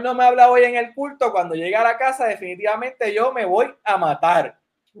Señor no me habla hoy en el culto, cuando llegue a la casa definitivamente yo me voy a matar.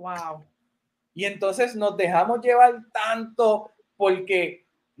 Wow. Y entonces nos dejamos llevar tanto porque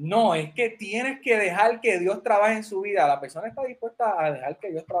no, es que tienes que dejar que Dios trabaje en su vida. La persona está dispuesta a dejar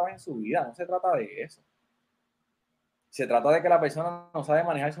que Dios trabaje en su vida, no se trata de eso. Se trata de que la persona no sabe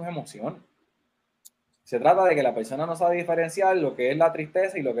manejar sus emociones. Se trata de que la persona no sabe diferenciar lo que es la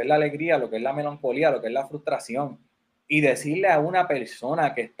tristeza y lo que es la alegría, lo que es la melancolía, lo que es la frustración. Y decirle a una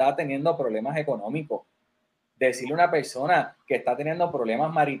persona que está teniendo problemas económicos, decirle a una persona que está teniendo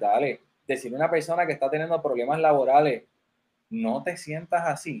problemas maritales, decirle a una persona que está teniendo problemas laborales, no te sientas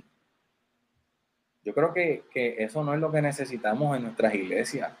así. Yo creo que eso no es lo que necesitamos en nuestras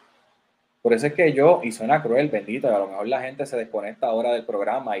iglesias. Por eso es que yo, y suena cruel, bendito, y a lo mejor la gente se desconecta ahora del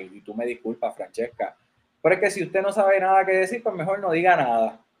programa y tú me disculpas, Francesca, pero es que si usted no sabe nada que decir, pues mejor no diga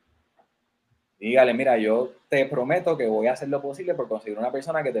nada. Dígale, mira, yo te prometo que voy a hacer lo posible por conseguir una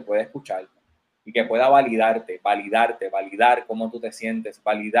persona que te pueda escuchar y que pueda validar cómo tú te sientes,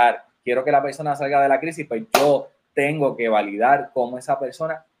 validar. Quiero que la persona salga de la crisis, pues yo tengo que validar cómo esa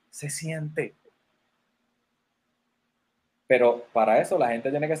persona se siente. Pero para eso la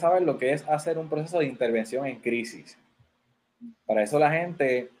gente tiene que saber lo que es hacer un proceso de intervención en crisis. Para eso la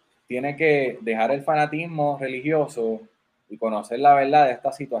gente tiene que dejar el fanatismo religioso y conocer la verdad de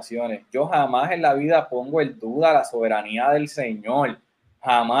estas situaciones. Yo jamás en la vida pongo en duda la soberanía del Señor.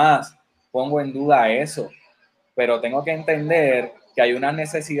 Jamás pongo en duda eso. Pero tengo que entender que hay unas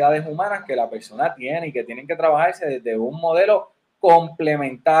necesidades humanas que la persona tiene y que tienen que trabajarse desde un modelo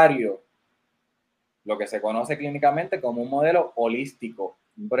complementario, lo que se conoce clínicamente como un modelo holístico.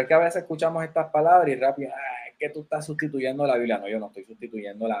 Pero es que a veces escuchamos estas palabras y rápido, es que tú estás sustituyendo la Biblia. No, yo no estoy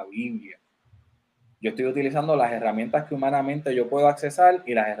sustituyendo la Biblia. Yo estoy utilizando las herramientas que humanamente yo puedo accesar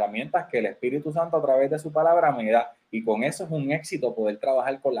y las herramientas que el Espíritu Santo a través de su palabra me da. Y con eso es un éxito poder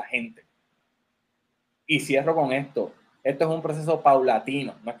trabajar con la gente. Y cierro con esto. Esto es un proceso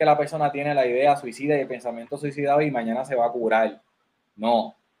paulatino. No es que la persona tiene la idea suicida y el pensamiento suicidado y mañana se va a curar.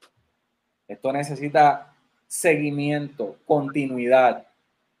 No. Esto necesita seguimiento, continuidad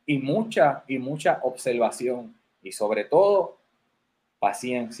y mucha observación y sobre todo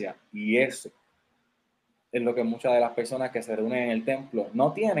paciencia. Y eso es lo que muchas de las personas que se reúnen en el templo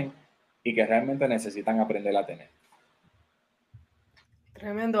no tienen y que realmente necesitan aprender a tener.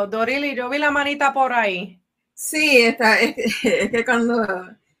 Tremendo. Dorili, yo vi la manita por ahí. Sí, es que cuando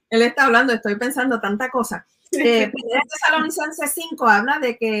Él está hablando, estoy pensando tanta cosa. Primera Tesalonicenses 5 habla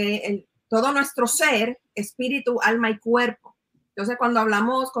de que todo nuestro ser, espíritu, alma y cuerpo. Entonces, cuando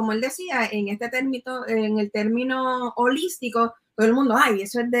hablamos, como él decía, en el término holístico, todo el mundo, ay,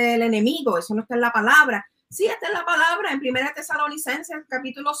 eso es del enemigo, eso no está en la palabra. Sí, está en la palabra, en Primera Tesalonicenses,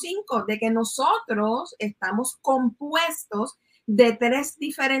 capítulo 5, de que nosotros estamos compuestos de 3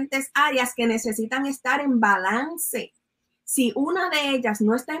 diferentes áreas que necesitan estar en balance. Si una de ellas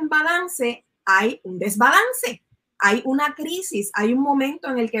no está en balance, hay un desbalance, hay una crisis, hay un momento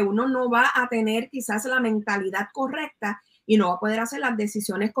en el que uno no va a tener quizás la mentalidad correcta y no va a poder hacer las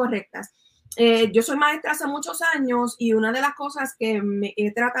decisiones correctas. Yo soy maestra hace muchos años y una de las cosas que me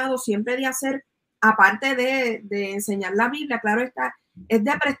he tratado siempre de hacer, aparte de enseñar la Biblia, claro está, es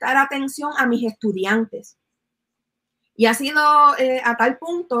de prestar atención a mis estudiantes. Y ha sido a tal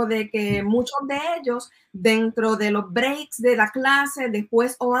punto de que muchos de ellos, dentro de los breaks de la clase,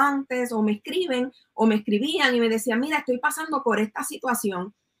 después o antes, o me escriben o me escribían y me decían, mira, estoy pasando por esta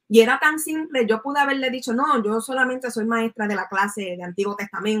situación. Y era tan simple, yo pude haberle dicho, no, yo solamente soy maestra de la clase de Antiguo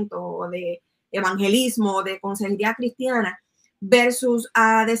Testamento, o de evangelismo, o de consejería cristiana, versus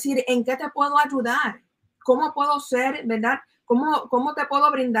a decir, ¿en qué te puedo ayudar? ¿Cómo puedo ser, verdad? ¿Cómo te puedo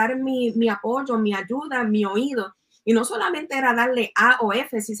brindar mi apoyo, mi ayuda, mi oído? Y no solamente era darle A o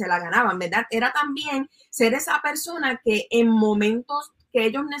F si se la ganaban, ¿verdad? Era también ser esa persona que en momentos que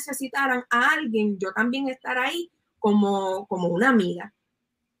ellos necesitaran a alguien, yo también estar ahí como una amiga.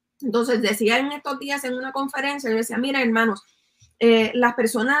 Entonces decía en estos días en una conferencia, yo decía, mira hermanos, las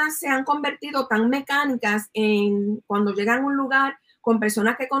personas se han convertido tan mecánicas en cuando llegan a un lugar con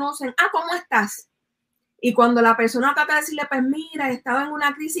personas que conocen, ¿cómo estás? Y cuando la persona trata de decirle, pues mira, estaba en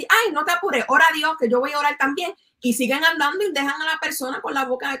una crisis, ay, no te apures, ora a Dios, que yo voy a orar también. Y siguen andando y dejan a la persona con la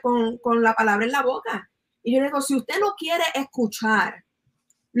boca, con la palabra en la boca. Y yo digo, si usted no quiere escuchar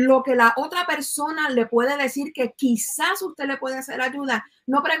lo que la otra persona le puede decir, que quizás usted le puede hacer ayuda,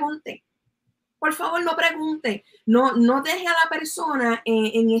 no pregunte. Por favor, no pregunte. No deje a la persona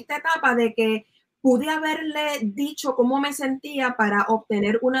en esta etapa de que pude haberle dicho cómo me sentía para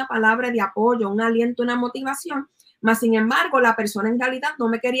obtener una palabra de apoyo, un aliento, una motivación. Mas, sin embargo, la persona en realidad no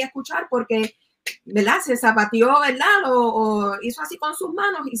me quería escuchar porque, ¿verdad? Se zapateó, ¿verdad? O hizo así con sus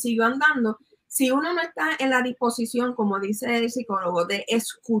manos y siguió andando. Si uno no está en la disposición, como dice el psicólogo, de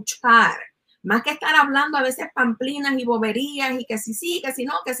escuchar, más que estar hablando a veces pamplinas y boberías y que si sí, que si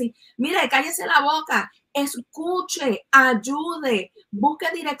no, que si, mire, cállese la boca, escuche, ayude, busque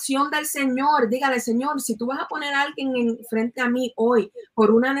dirección del Señor, dígale, Señor, si tú vas a poner a alguien frente a mí hoy por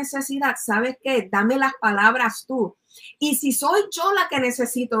una necesidad, ¿sabes qué? Dame las palabras tú. Y si soy yo la que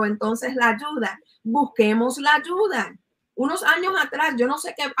necesito entonces la ayuda, busquemos la ayuda. Unos años atrás, yo no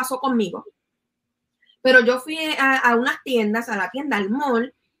sé qué pasó conmigo, pero yo fui a unas tiendas, a la tienda, al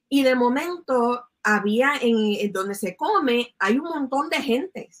mall, y de momento había en donde se come, hay un montón de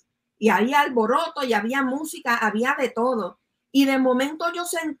gentes y había alboroto y había música, había de todo. Y de momento yo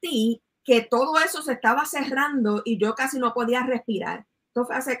sentí que todo eso se estaba cerrando y yo casi no podía respirar. Esto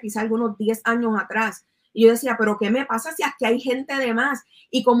fue hace quizá algunos 10 años atrás. Y yo decía, pero ¿qué me pasa si aquí hay gente de más?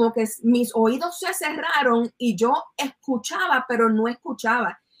 Y como que mis oídos se cerraron y yo escuchaba, pero no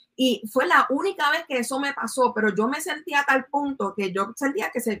escuchaba. Y fue la única vez que eso me pasó, pero yo me sentía a tal punto que yo sentía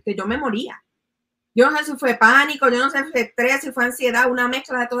que yo me moría. Yo no sé si fue pánico, yo no sé si fue estrés, si fue ansiedad, una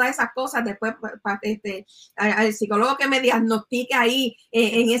mezcla de todas esas cosas. Después, al psicólogo que me diagnostique ahí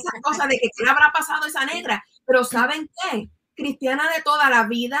en esas cosas de que qué le habrá pasado a esa negra. Pero ¿saben qué? Cristiana de toda la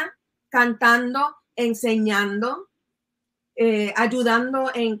vida, cantando, enseñando,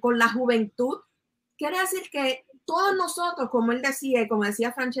 ayudando con la juventud. Quiere decir que todos nosotros, como él decía y como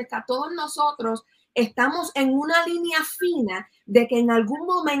decía Francesca, todos nosotros estamos en una línea fina de que en algún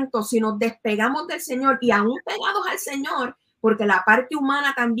momento, si nos despegamos del Señor y aún pegados al Señor, porque la parte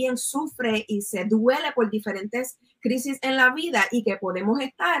humana también sufre y se duele por diferentes crisis en la vida y que podemos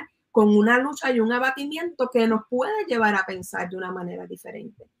estar con una lucha y un abatimiento que nos puede llevar a pensar de una manera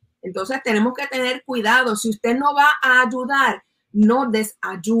diferente. Entonces tenemos que tener cuidado. Si usted no va a ayudar, no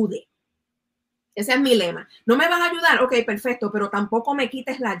desayude. Ese es mi lema. No me vas a ayudar, ok, perfecto, pero tampoco me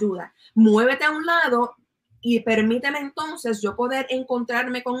quites la ayuda. Muévete a un lado y permíteme entonces yo poder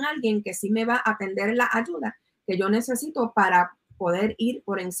encontrarme con alguien que sí me va a atender la ayuda que yo necesito para poder ir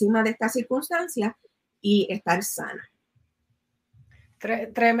por encima de esta circunstancia y estar sana.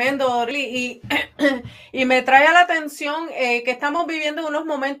 Tremendo, y me trae a la atención que estamos viviendo unos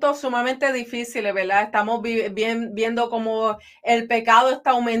momentos sumamente difíciles, ¿verdad? Estamos viendo como el pecado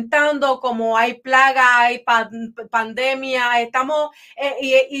está aumentando, como hay plaga, hay pandemia,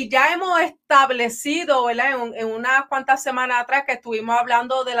 y ya hemos establecido, ¿verdad? En unas cuantas semanas atrás que estuvimos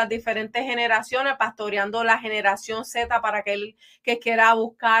hablando de las diferentes generaciones, pastoreando la generación Z para aquel que quiera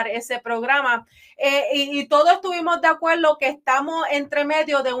buscar ese programa. Y todos estuvimos de acuerdo que estamos entre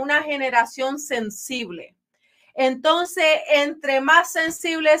medio de una generación sensible. Entonces, entre más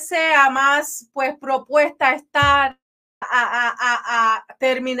sensible sea, más pues propuesta estar a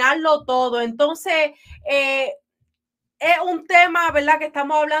terminarlo todo. Entonces, es un tema, ¿verdad? Que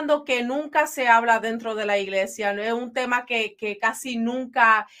estamos hablando que nunca se habla dentro de la iglesia. Es un tema que casi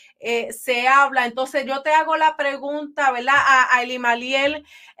nunca se habla. Entonces, yo te hago la pregunta, ¿verdad? A Elimaliel,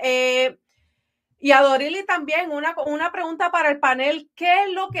 y a Dorili también, una pregunta para el panel. ¿Qué es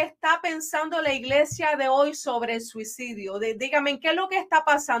lo que está pensando la iglesia de hoy sobre el suicidio? Dígame, ¿qué es lo que está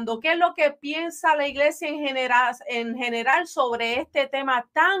pasando? ¿Qué es lo que piensa la iglesia en general sobre este tema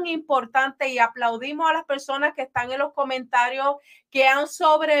tan importante? Y aplaudimos a las personas que están en los comentarios, que han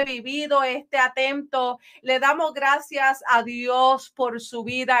sobrevivido este atento. Le damos gracias a Dios por su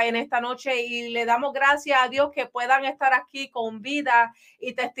vida en esta noche y le damos gracias a Dios que puedan estar aquí con vida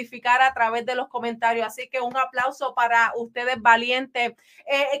y testificar a través de los comentarios. Así que un aplauso para ustedes valientes.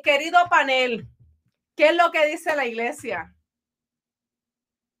 Querido panel, ¿qué es lo que dice la iglesia?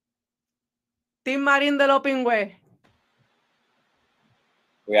 Tim Marín de los Pingües.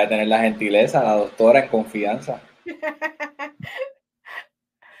 Voy a tener la gentileza, la doctora en confianza.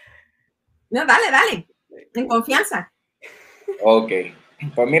 No, dale, en confianza. Ok,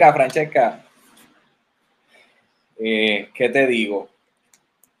 pues mira, Francesca, ¿qué te digo?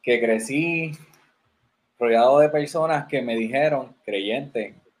 Que crecí rodeado de personas que me dijeron,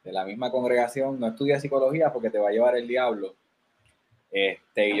 creyentes de la misma congregación, no estudia psicología porque te va a llevar el diablo.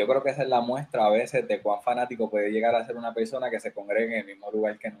 Y yo creo que esa es la muestra a veces de cuán fanático puede llegar a ser una persona que se congregue en el mismo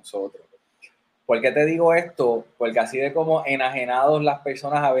lugar que nosotros. ¿Por qué te digo esto? Porque así de como enajenados las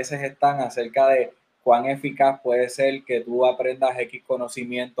personas a veces están acerca de cuán eficaz puede ser que tú aprendas X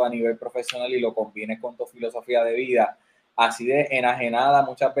conocimiento a nivel profesional y lo combines con tu filosofía de vida, así de enajenada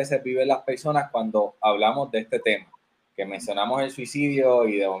muchas veces viven las personas cuando hablamos de este tema, que mencionamos el suicidio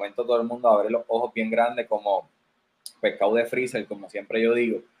y de momento todo el mundo abre los ojos bien grandes como pescado de freezer, como siempre yo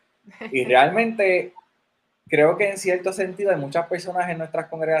digo. Y realmente creo que en cierto sentido hay muchas personas en nuestras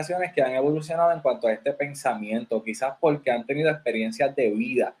congregaciones que han evolucionado en cuanto a este pensamiento, quizás porque han tenido experiencias de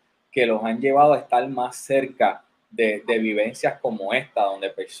vida que los han llevado a estar más cerca de vivencias como esta, donde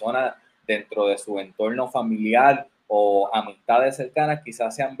personas dentro de su entorno familiar o amistades cercanas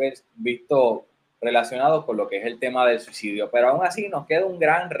quizás se han visto relacionados con lo que es el tema del suicidio. Pero aún así nos queda un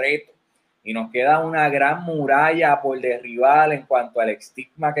gran reto y nos queda una gran muralla por derribar en cuanto al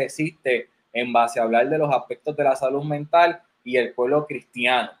estigma que existe en base a hablar de los aspectos de la salud mental y el pueblo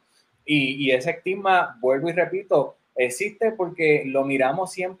cristiano. Y ese estigma, vuelvo y repito, existe porque lo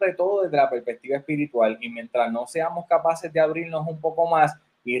miramos siempre todo desde la perspectiva espiritual y mientras no seamos capaces de abrirnos un poco más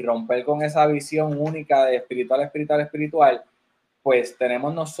y romper con esa visión única de espiritual, pues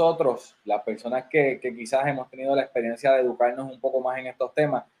tenemos nosotros, las personas que quizás hemos tenido la experiencia de educarnos un poco más en estos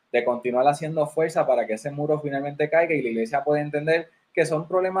temas, de continuar haciendo fuerza para que ese muro finalmente caiga y la iglesia pueda entender que son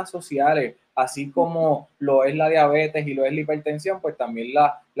problemas sociales, así como lo es la diabetes y lo es la hipertensión, pues también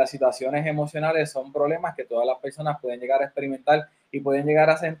las situaciones emocionales son problemas que todas las personas pueden llegar a experimentar y pueden llegar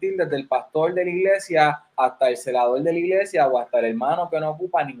a sentir desde el pastor de la iglesia hasta el celador de la iglesia o hasta el hermano que no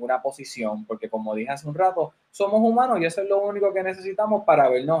ocupa ninguna posición, porque como dije hace un rato, somos humanos y eso es lo único que necesitamos para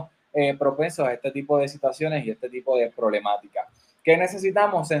vernos propensos a este tipo de situaciones y este tipo de problemáticas. ¿Qué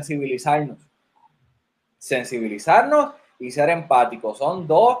necesitamos? Sensibilizarnos y ser empáticos. Son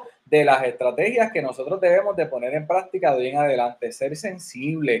dos de las estrategias que nosotros debemos de poner en práctica de hoy en adelante. Ser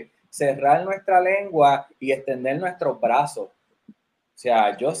sensible, cerrar nuestra lengua y extender nuestros brazos. O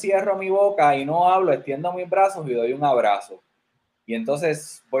sea, yo cierro mi boca y no hablo, extiendo mis brazos y doy un abrazo. Y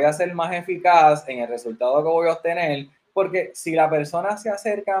entonces voy a ser más eficaz en el resultado que voy a obtener, porque si la persona se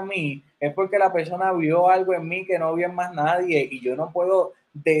acerca a mí, es porque la persona vio algo en mí que no vio en más nadie y yo no puedo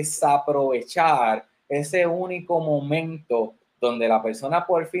desaprovechar ese único momento donde la persona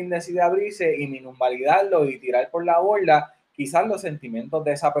por fin decide abrirse y minusvalidarlo y tirar por la borda quizás los sentimientos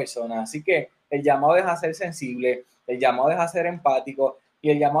de esa persona. Así que el llamado es a ser sensible, el llamado es a ser empático y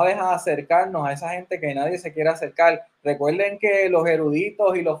el llamado es a acercarnos a esa gente que nadie se quiere acercar. Recuerden que los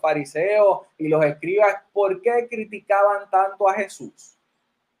eruditos y los fariseos y los escribas, ¿por qué criticaban tanto a Jesús?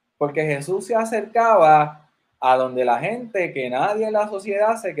 Porque Jesús se acercaba a donde la gente que nadie en la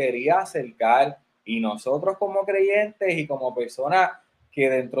sociedad se quería acercar, y nosotros como creyentes y como personas que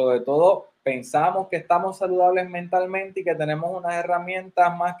dentro de todo pensamos que estamos saludables mentalmente y que tenemos unas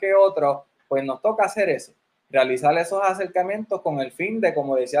herramientas más que otros, pues nos toca hacer eso, realizar esos acercamientos con el fin de,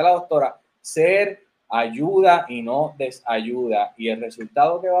 como decía la doctora, ser ayuda y no desayuda. Y el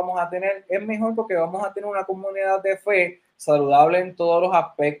resultado que vamos a tener es mejor porque vamos a tener una comunidad de fe saludable en todos los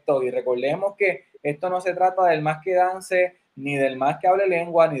aspectos. Y recordemos que esto no se trata del más que dance, ni del más que hable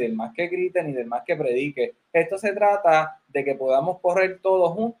lengua, ni del más que grite, ni del más que predique. Esto se trata de que podamos correr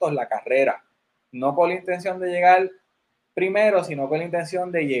todos juntos la carrera, no con la intención de llegar primero, sino con la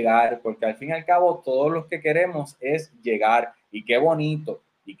intención de llegar, porque al fin y al cabo todos los que queremos es llegar. Y qué bonito,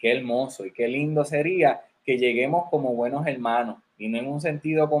 y qué hermoso, y qué lindo sería que lleguemos como buenos hermanos, y no en un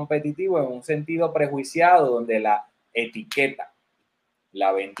sentido competitivo, en un sentido prejuiciado, donde la etiqueta,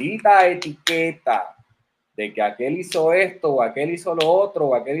 la bendita etiqueta de que aquel hizo esto, o aquel hizo lo otro,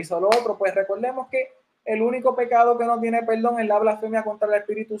 o aquel hizo lo otro, pues recordemos que el único pecado que no tiene perdón es la blasfemia contra el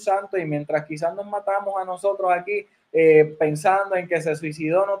Espíritu Santo. Y mientras quizás nos matamos a nosotros aquí pensando en que se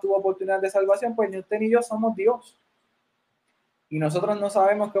suicidó, no tuvo oportunidad de salvación, pues ni usted ni yo somos Dios. Y nosotros no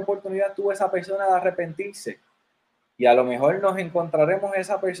sabemos qué oportunidad tuvo esa persona de arrepentirse. Y a lo mejor nos encontraremos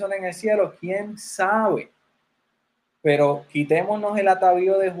esa persona en el cielo, quién sabe. Pero quitémonos el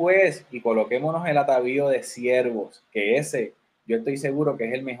atavío de juez y coloquémonos el atavío de siervos, que ese yo estoy seguro que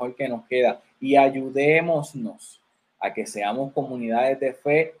es el mejor que nos queda. Y ayudémonos a que seamos comunidades de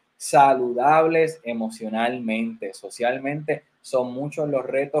fe saludables emocionalmente, socialmente. Son muchos los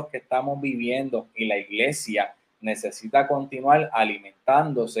retos que estamos viviendo y la iglesia necesita continuar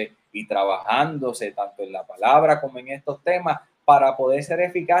alimentándose y trabajándose tanto en la palabra como en estos temas para poder ser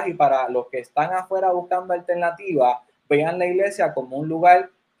eficaz, y para los que están afuera buscando alternativas, vean la iglesia como un lugar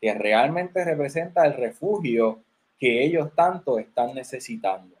que realmente representa el refugio que ellos tanto están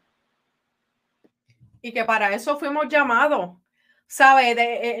necesitando. Y que para eso fuimos llamados,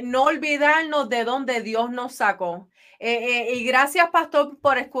 ¿sabe? No olvidarnos de dónde Dios nos sacó. Y gracias, pastor,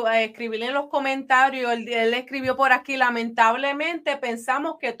 por escribir en los comentarios. Él escribió por aquí: lamentablemente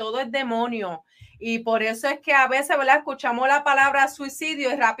pensamos que todo es demonio. Y por eso es que a veces, ¿verdad?, escuchamos la palabra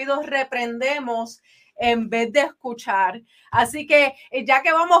suicidio y rápido reprendemos en vez de escuchar. Así que ya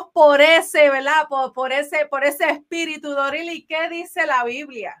que vamos por ese, ¿verdad?, por ese espíritu, Dorili, ¿qué dice la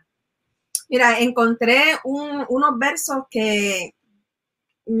Biblia? Mira, encontré unos versos que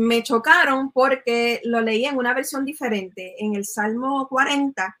me chocaron porque lo leí en una versión diferente, en el Salmo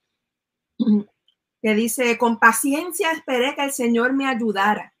 40, que dice: con paciencia esperé que el Señor me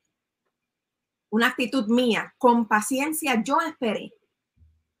ayudara. Una actitud mía, con paciencia yo esperé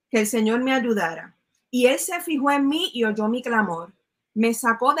que el Señor me ayudara. Y Él se fijó en mí y oyó mi clamor. Me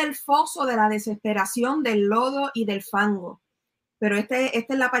sacó del foso de la desesperación, del lodo y del fango. Pero esta es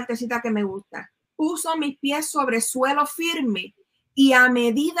la partecita que me gusta. Puso mis pies sobre suelo firme y a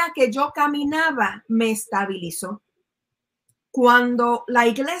medida que yo caminaba me estabilizó. Cuando la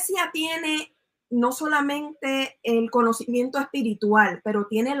iglesia tiene no solamente el conocimiento espiritual, pero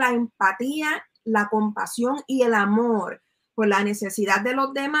tiene la empatía, la compasión y el amor por la necesidad de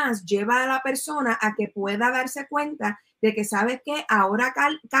los demás, lleva a la persona a que pueda darse cuenta de que, sabes que ahora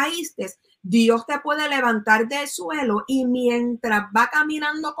caíste, Dios te puede levantar del suelo y mientras va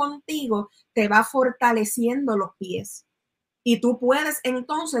caminando contigo, te va fortaleciendo los pies. Y tú puedes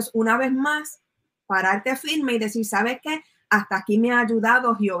entonces, una vez más, pararte firme y decir: ¿sabes qué? Hasta aquí me ha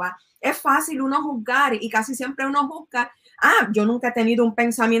ayudado Jehová. Es fácil uno juzgar y casi siempre uno juzga: yo nunca he tenido un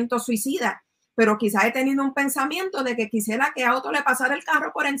pensamiento suicida, pero quizás he tenido un pensamiento de que quisiera que a otro le pasara el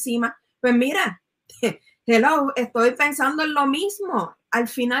carro por encima. Pues mira, hello, estoy pensando en lo mismo. Al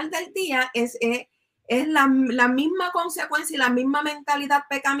final del día es la misma consecuencia y la misma mentalidad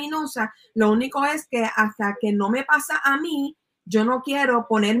pecaminosa. Lo único es que hasta que no me pasa a mí, yo no quiero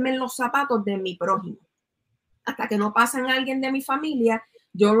ponerme en los zapatos de mi prójimo. Hasta que no pasa en alguien de mi familia,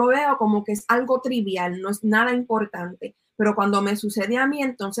 yo lo veo como que es algo trivial, no es nada importante. Pero cuando me sucede a mí,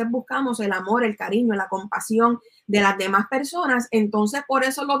 entonces buscamos el amor, el cariño, la compasión de las demás personas. Entonces, por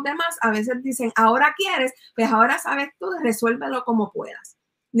eso los demás a veces dicen: ahora quieres, pues ahora sabes tú, resuélvelo como puedas.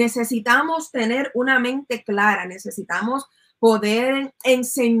 Necesitamos tener una mente clara, necesitamos poder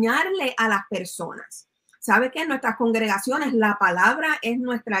enseñarle a las personas. ¿Sabe que en nuestras congregaciones la palabra es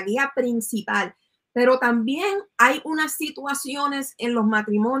nuestra guía principal? Pero también hay unas situaciones en los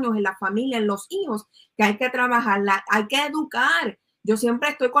matrimonios, en la familia, en los hijos, que hay que trabajarla, hay que educar. Yo siempre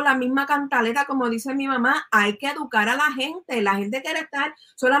estoy con la misma cantaleta, como dice mi mamá: hay que educar a la gente. La gente quiere estar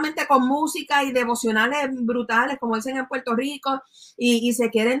solamente con música y devocionales brutales, como dicen en Puerto Rico, y se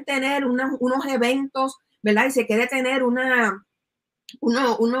quieren tener unos eventos ¿verdad? Y se quiere tener unos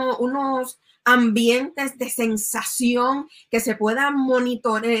ambientes de sensación que se puedan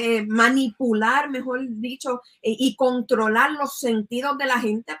manipular, mejor dicho, y controlar los sentidos de la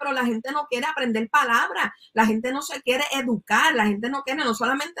gente, pero la gente no quiere aprender palabras, la gente no se quiere educar, la gente no quiere no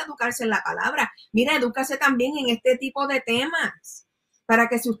solamente educarse en la palabra, mira, edúcase también en este tipo de temas. Para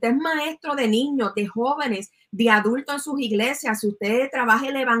que si usted es maestro de niños, de jóvenes, de adultos en sus iglesias, si usted trabaja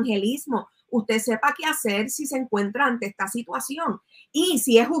el evangelismo, usted sepa qué hacer si se encuentra ante esta situación. Y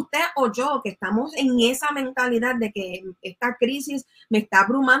si es usted o yo que estamos en esa mentalidad de que esta crisis me está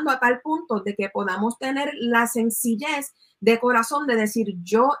abrumando a tal punto de que podamos tener la sencillez de corazón de decir,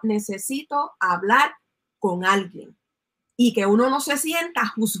 yo necesito hablar con alguien. Y que uno no se sienta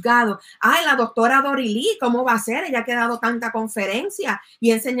juzgado. Ay, la doctora Dorili, ¿cómo va a ser? Ella ha dado tanta conferencia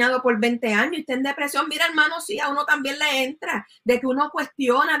y ha enseñado por 20 años y está en depresión. Mira, hermano, sí, a uno también le entra, de que uno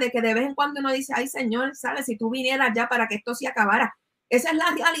cuestiona, de que de vez en cuando uno dice, ay, Señor, ¿sabes? Si tú vinieras ya para que esto se acabara. Esa es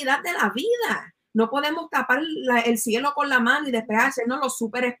la realidad de la vida. No podemos tapar el cielo con la mano y después hacernos los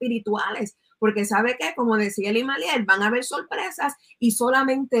súper espirituales, porque ¿sabe qué? Como decía el Imaliel, van a haber sorpresas y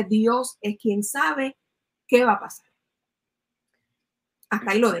solamente Dios es quien sabe qué va a pasar.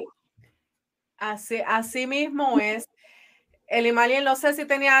 Hasta ahí lo dejo. Así mismo es. Elimaliel, no sé si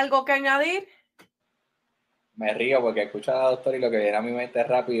tenía algo que añadir. Me río porque escucho a la doctora y lo que viene a mi mente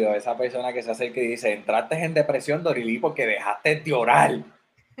rápido, esa persona que se acerca y dice, entraste en depresión, Dorili, porque dejaste de orar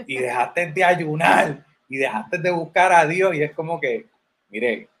y dejaste de ayunar y dejaste de buscar a Dios, y es como que,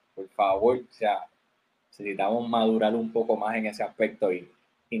 mire, por favor, o sea, necesitamos madurar un poco más en ese aspecto, y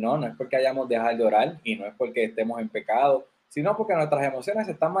no es porque hayamos dejado de orar y no es porque estemos en pecado, sino porque nuestras emociones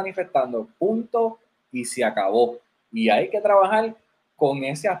se están manifestando, punto, y se acabó. Y hay que trabajar con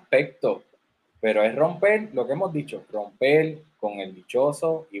ese aspecto, pero es romper lo que hemos dicho, romper con el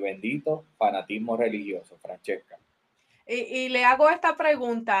dichoso y bendito fanatismo religioso. Francesca. Y le hago esta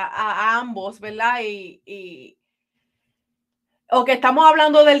pregunta a ambos, ¿verdad? O que estamos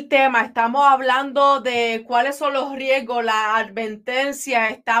hablando del tema, estamos hablando de cuáles son los riesgos, la advertencia,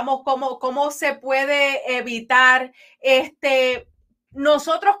 estamos cómo se puede evitar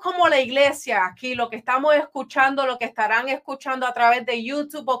nosotros como la iglesia aquí, lo que estamos escuchando, lo que estarán escuchando a través de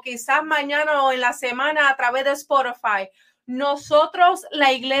YouTube o quizás mañana o en la semana a través de Spotify. Nosotros,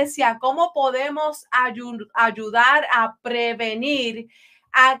 la iglesia, ¿cómo podemos ayudar a prevenir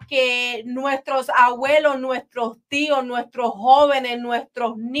a que nuestros abuelos, nuestros tíos, nuestros jóvenes,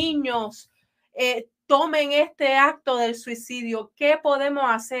 nuestros niños tomen este acto del suicidio? ¿Qué podemos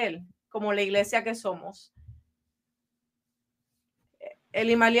hacer como la iglesia que somos?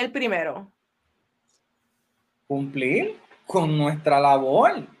 Elimaliel primero. Cumplir con nuestra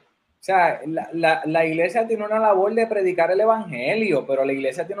labor. O sea, la iglesia tiene una labor de predicar el evangelio, pero la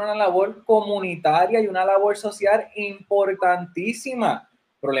iglesia tiene una labor comunitaria y una labor social importantísima.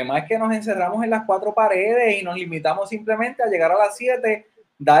 El problema es que nos encerramos en las 4 paredes y nos limitamos simplemente a llegar a las 7,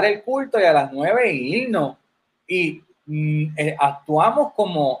 dar el culto y a las 9 irnos. Y actuamos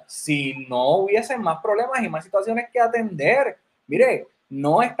como si no hubiesen más problemas y más situaciones que atender. Mire,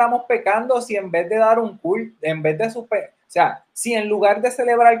 no estamos pecando si en vez de dar un culto, en vez de o sea, si en lugar de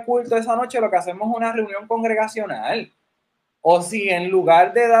celebrar el culto esa noche lo que hacemos es una reunión congregacional, o si en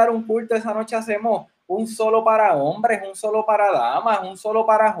lugar de dar un culto esa noche hacemos un solo para hombres, un solo para damas, un solo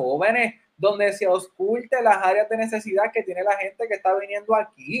para jóvenes, donde se ausculte las áreas de necesidad que tiene la gente que está viniendo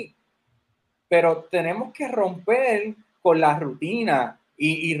aquí. Pero tenemos que romper con la rutina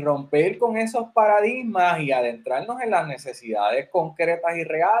y romper con esos paradigmas y adentrarnos en las necesidades concretas y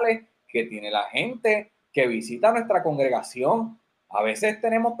reales que tiene la gente que visita nuestra congregación. A veces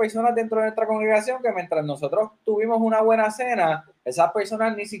tenemos personas dentro de nuestra congregación que mientras nosotros tuvimos una buena cena, esas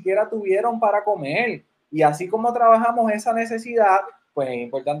personas ni siquiera tuvieron para comer. Y así como trabajamos esa necesidad, pues es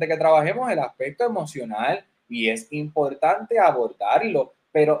importante que trabajemos el aspecto emocional y es importante abordarlo.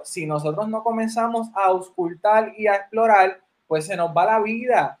 Pero si nosotros no comenzamos a auscultar y a explorar, pues se nos va la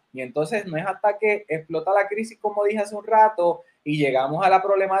vida. Y entonces no es hasta que explota la crisis, como dije hace un rato, y llegamos a la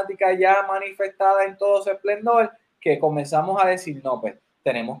problemática ya manifestada en todo su esplendor, que comenzamos a decir, no, pues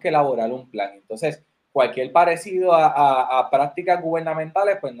tenemos que elaborar un plan. Entonces, cualquier parecido a prácticas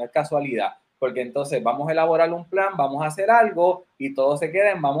gubernamentales, pues no es casualidad, porque entonces vamos a elaborar un plan, vamos a hacer algo, y todos se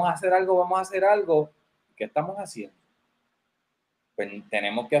queden, vamos a hacer algo, vamos a hacer algo. ¿Qué estamos haciendo? Pues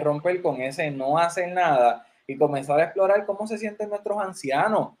tenemos que romper con ese no hacer nada y comenzar a explorar cómo se sienten nuestros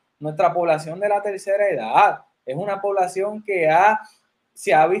ancianos, nuestra población de la tercera edad. Es una población que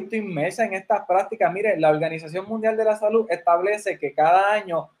se ha visto inmersa en estas prácticas. Mire, la Organización Mundial de la Salud establece que cada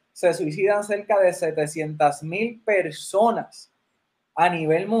año se suicidan cerca de 700,000 personas a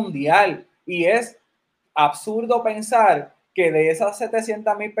nivel mundial, y es absurdo pensar que de esas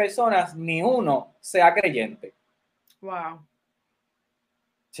 700,000 personas ni uno sea creyente. Wow.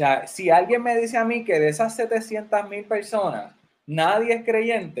 O sea, si alguien me dice a mí que de esas 700,000 personas nadie es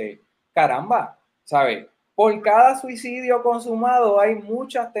creyente, caramba, ¿sabes? Por cada suicidio consumado hay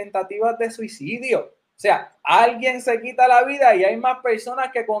muchas tentativas de suicidio. O sea, alguien se quita la vida y hay más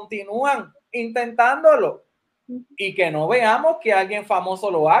personas que continúan intentándolo. Y que no veamos que alguien famoso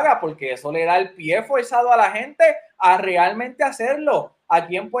lo haga, porque eso le da el pie forzado a la gente a realmente hacerlo.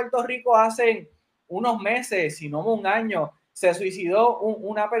 Aquí en Puerto Rico hace unos meses, si no un año, se suicidó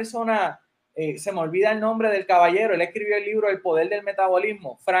una persona, se me olvida el nombre del caballero, él escribió el libro El poder del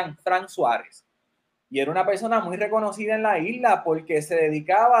metabolismo, Frank Suárez. Y era una persona muy reconocida en la isla porque se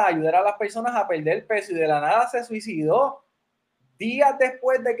dedicaba a ayudar a las personas a perder peso y de la nada se suicidó. Días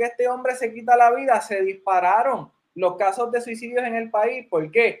después de que este hombre se quita la vida, se dispararon los casos de suicidios en el país. ¿Por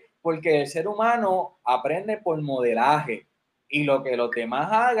qué? Porque el ser humano aprende por modelaje y lo que los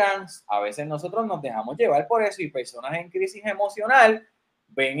demás hagan, a veces nosotros nos dejamos llevar por eso y personas en crisis emocional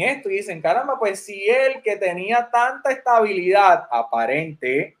ven esto y dicen, caramba, pues si él que tenía tanta estabilidad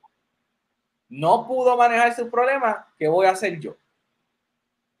aparente no pudo manejar sus problemas, ¿qué voy a hacer yo?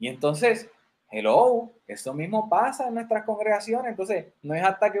 Y entonces, hello, eso mismo pasa en nuestras congregaciones. Entonces, no es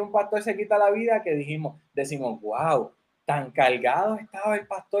hasta que un pastor se quita la vida que decimos, wow, tan cargado estaba el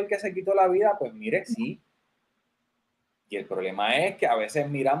pastor que se quitó la vida. Pues mire, sí. Y el problema es que a veces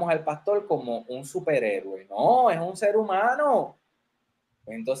miramos al pastor como un superhéroe. No, es un ser humano.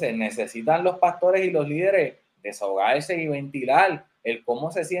 Entonces, necesitan los pastores y los líderes desahogarse y ventilar el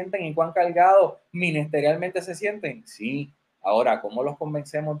cómo se sienten y cuán cargados ministerialmente se sienten. Sí. Ahora, ¿cómo los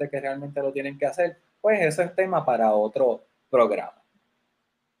convencemos de que realmente lo tienen que hacer? Pues eso es tema para otro programa.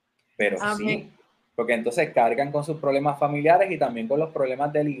 Pero sí, porque entonces cargan con sus problemas familiares y también con los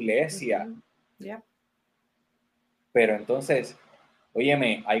problemas de la iglesia. Yeah. Pero entonces,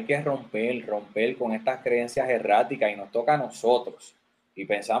 óyeme, hay que romper con estas creencias erráticas y nos toca a nosotros. Y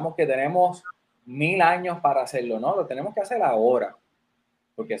pensamos que tenemos 1000 años para hacerlo. No, lo tenemos que hacer ahora.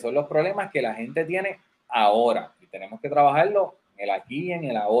 Porque son los problemas que la gente tiene ahora. Y tenemos que trabajarlo en el aquí y en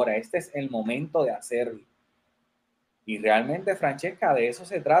el ahora. Este es el momento de hacerlo. Y realmente, Francesca, de eso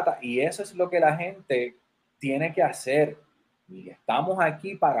se trata. Y eso es lo que la gente tiene que hacer. Y estamos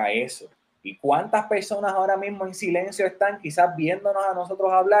aquí para eso. ¿Y cuántas personas ahora mismo en silencio están quizás viéndonos a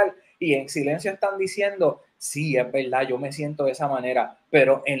nosotros hablar y en silencio están diciendo, sí, es verdad, yo me siento de esa manera,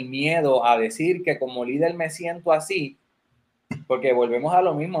 pero el miedo a decir que como líder me siento así, porque volvemos a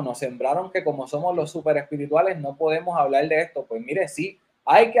lo mismo, nos sembraron que como somos los super espirituales no podemos hablar de esto. Pues mire, sí,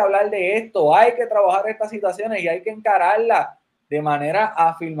 hay que hablar de esto, hay que trabajar estas situaciones y hay que encararlas de manera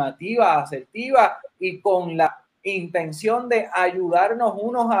afirmativa, asertiva y con la intención de ayudarnos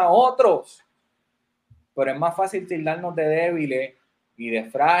unos a otros. Pero es más fácil tildarnos de débiles y de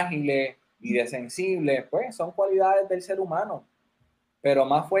frágiles y de sensibles, pues son cualidades del ser humano. Pero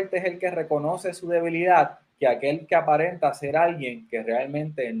más fuerte es el que reconoce su debilidad que aquel que aparenta ser alguien que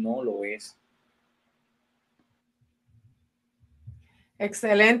realmente no lo es.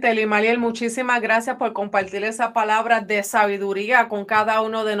 Excelente, Limaliel. Muchísimas gracias por compartir esa palabra de sabiduría con cada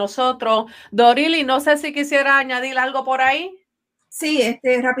uno de nosotros. Dorili, no sé si quisiera añadir algo por ahí. Sí,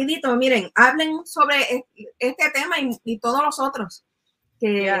 rapidito, miren, hablen sobre este tema y todos los otros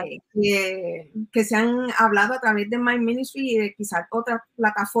que se han hablado a través de My Ministry y de quizás otras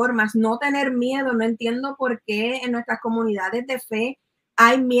plataformas. No tener miedo, no entiendo por qué en nuestras comunidades de fe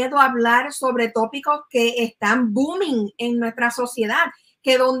hay miedo a hablar sobre tópicos que están booming en nuestra sociedad,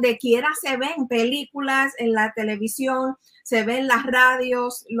 que donde quiera se ven películas, en la televisión, se ven las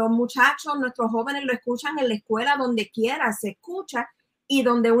radios, los muchachos, nuestros jóvenes lo escuchan en la escuela, donde quiera se escucha. Y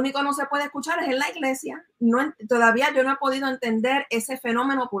donde único no se puede escuchar es en la iglesia. No, todavía yo no he podido entender ese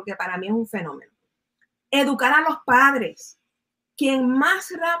fenómeno porque para mí es un fenómeno. Educar a los padres. Quien más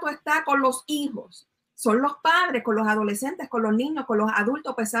rato está con los hijos son los padres, con los adolescentes, con los niños, con los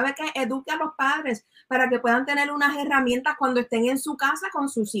adultos. Pues sabe que eduque a los padres para que puedan tener unas herramientas cuando estén en su casa con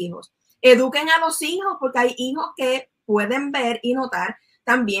sus hijos. Eduquen a los hijos porque hay hijos que pueden ver y notar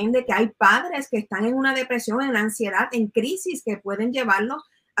también de que hay padres que están en una depresión, en ansiedad, en crisis, que pueden llevarlos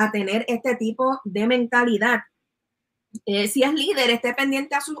a tener este tipo de mentalidad. Si es líder, esté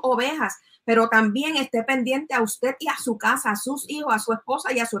pendiente a sus ovejas, pero también esté pendiente a usted y a su casa, a sus hijos, a su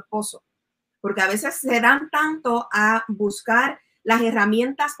esposa y a su esposo. Porque a veces se dan tanto a buscar las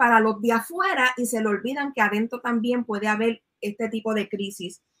herramientas para los de afuera y se le olvidan que adentro también puede haber este tipo de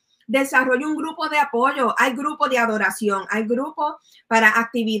crisis. Desarrolle un grupo de apoyo, hay grupo de adoración, hay grupo para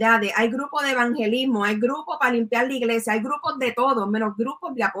actividades, hay grupo de evangelismo, hay grupo para limpiar la iglesia, hay grupos de todo, menos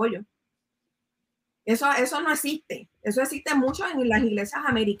grupos de apoyo. Eso no existe. Eso existe mucho en las iglesias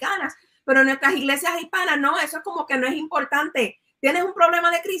americanas, pero en nuestras iglesias hispanas no, eso es como que no es importante. Tienes un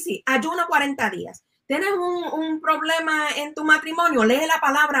problema de crisis, ayuna 40 días. Tienes un problema en tu matrimonio, lee la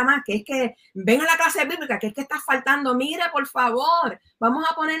palabra más, que es que ven a la clase bíblica, que es que estás faltando. Mire, por favor, vamos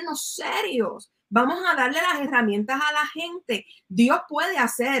a ponernos serios. Vamos a darle las herramientas a la gente. Dios puede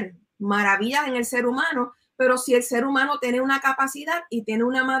hacer maravillas en el ser humano, pero si el ser humano tiene una capacidad y tiene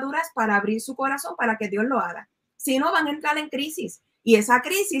una madurez para abrir su corazón para que Dios lo haga. Si no, van a entrar en crisis y esa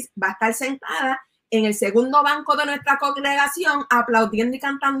crisis va a estar sentada en el segundo banco de nuestra congregación aplaudiendo y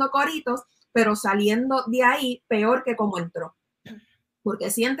cantando coritos, pero saliendo de ahí peor que como entró, porque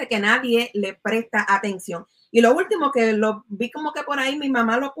siente que nadie le presta atención. Y lo último que lo vi como que por ahí mi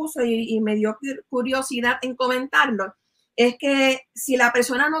mamá lo puso y me dio curiosidad en comentarlo, es que si la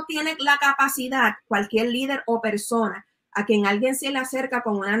persona no tiene la capacidad, cualquier líder o persona a quien alguien se le acerca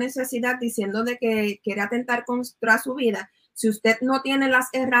con una necesidad diciendo de que quiere atentar contra su vida, si usted no tiene las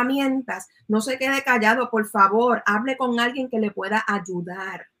herramientas, no se quede callado, por favor, hable con alguien que le pueda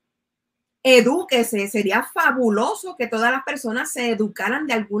ayudar. Edúquese, sería fabuloso que todas las personas se educaran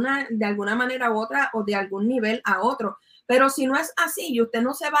de alguna manera u otra o de algún nivel a otro. Pero si no es así y usted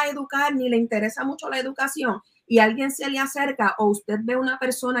no se va a educar ni le interesa mucho la educación y alguien se le acerca o usted ve una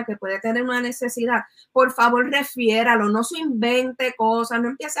persona que puede tener una necesidad, por favor refiéralo, no se invente cosas, no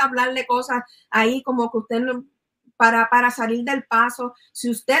empiece a hablarle cosas ahí como que usted no, para salir del paso. Si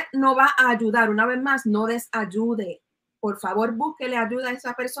usted no va a ayudar, una vez más, no desayude. Por favor, búsquele ayuda a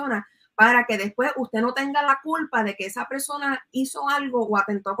esa persona para que después usted no tenga la culpa de que esa persona hizo algo o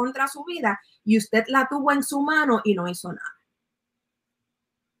atentó contra su vida y usted la tuvo en su mano y no hizo nada.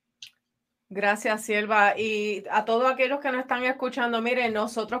 Gracias, Silva. Y a todos aquellos que nos están escuchando, miren,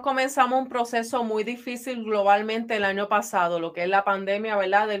 nosotros comenzamos un proceso muy difícil globalmente el año pasado, lo que es la pandemia,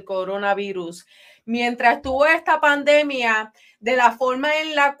 ¿verdad?, del coronavirus. Mientras estuvo esta pandemia, de la forma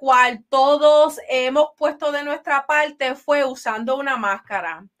en la cual todos hemos puesto de nuestra parte fue usando una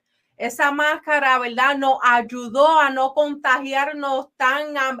máscara. Esa máscara, ¿verdad?, nos ayudó a no contagiarnos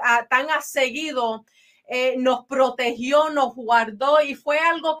tan a seguido. Nos protegió, nos guardó y fue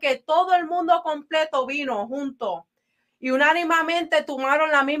algo que todo el mundo completo vino junto y unánimemente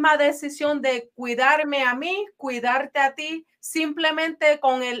tomaron la misma decisión de cuidarme a mí, cuidarte a ti, simplemente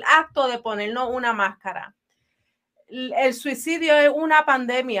con el acto de ponernos una máscara. El suicidio es una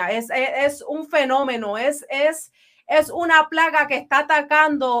pandemia, es un fenómeno, es una plaga que está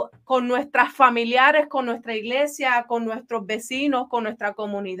atacando con nuestras familiares, con nuestra iglesia, con nuestros vecinos, con nuestra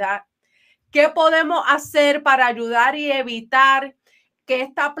comunidad. ¿Qué podemos hacer para ayudar y evitar que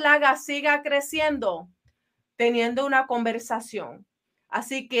esta plaga siga creciendo? Teniendo una conversación.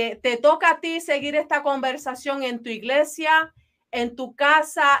 Así que te toca a ti seguir esta conversación en tu iglesia, en tu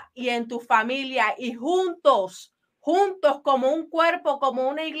casa y en tu familia. Y juntos como un cuerpo, como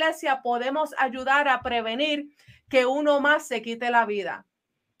una iglesia, podemos ayudar a prevenir que uno más se quite la vida.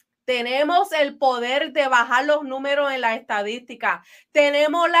 Tenemos el poder de bajar los números en la estadística.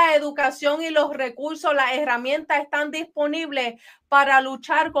 Tenemos la educación y los recursos, las herramientas están disponibles para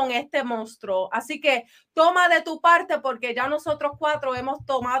luchar con este monstruo. Así que toma de tu parte porque ya nosotros 4 hemos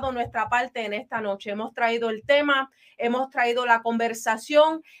tomado nuestra parte en esta noche. Hemos traído el tema, hemos traído la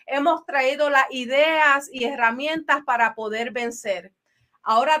conversación, hemos traído las ideas y herramientas para poder vencer.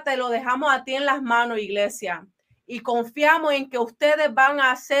 Ahora te lo dejamos a ti en las manos, iglesia. Y confiamos en que ustedes van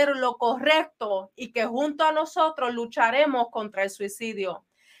a hacer lo correcto y que junto a nosotros lucharemos contra el suicidio.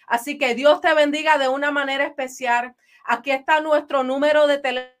 Así que Dios te bendiga de una manera especial. Aquí está nuestro número de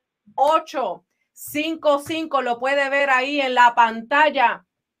teléfono 855, lo puede ver ahí en la pantalla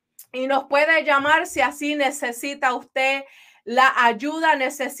y nos puede llamar si así necesita usted la ayuda,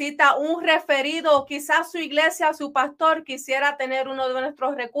 necesita un referido o quizás su iglesia, su pastor quisiera tener uno de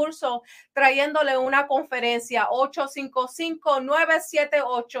nuestros recursos trayéndole una conferencia.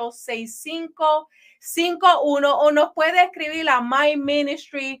 855-978-6551 o nos puede escribir a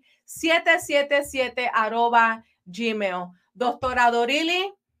myministry777@gmail. Doctora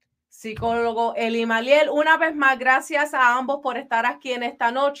Dorili, psicólogo Elimaliel, una vez más, gracias a ambos por estar aquí en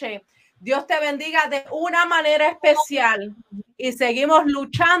esta noche. Dios te bendiga de una manera especial y seguimos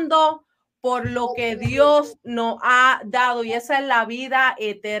luchando por lo que Dios nos ha dado y esa es la vida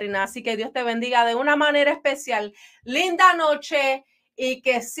eterna. Así que Dios te bendiga de una manera especial. Linda noche y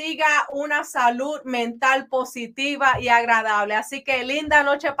que siga una salud mental positiva y agradable. Así que linda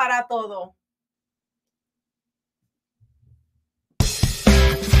noche para todos.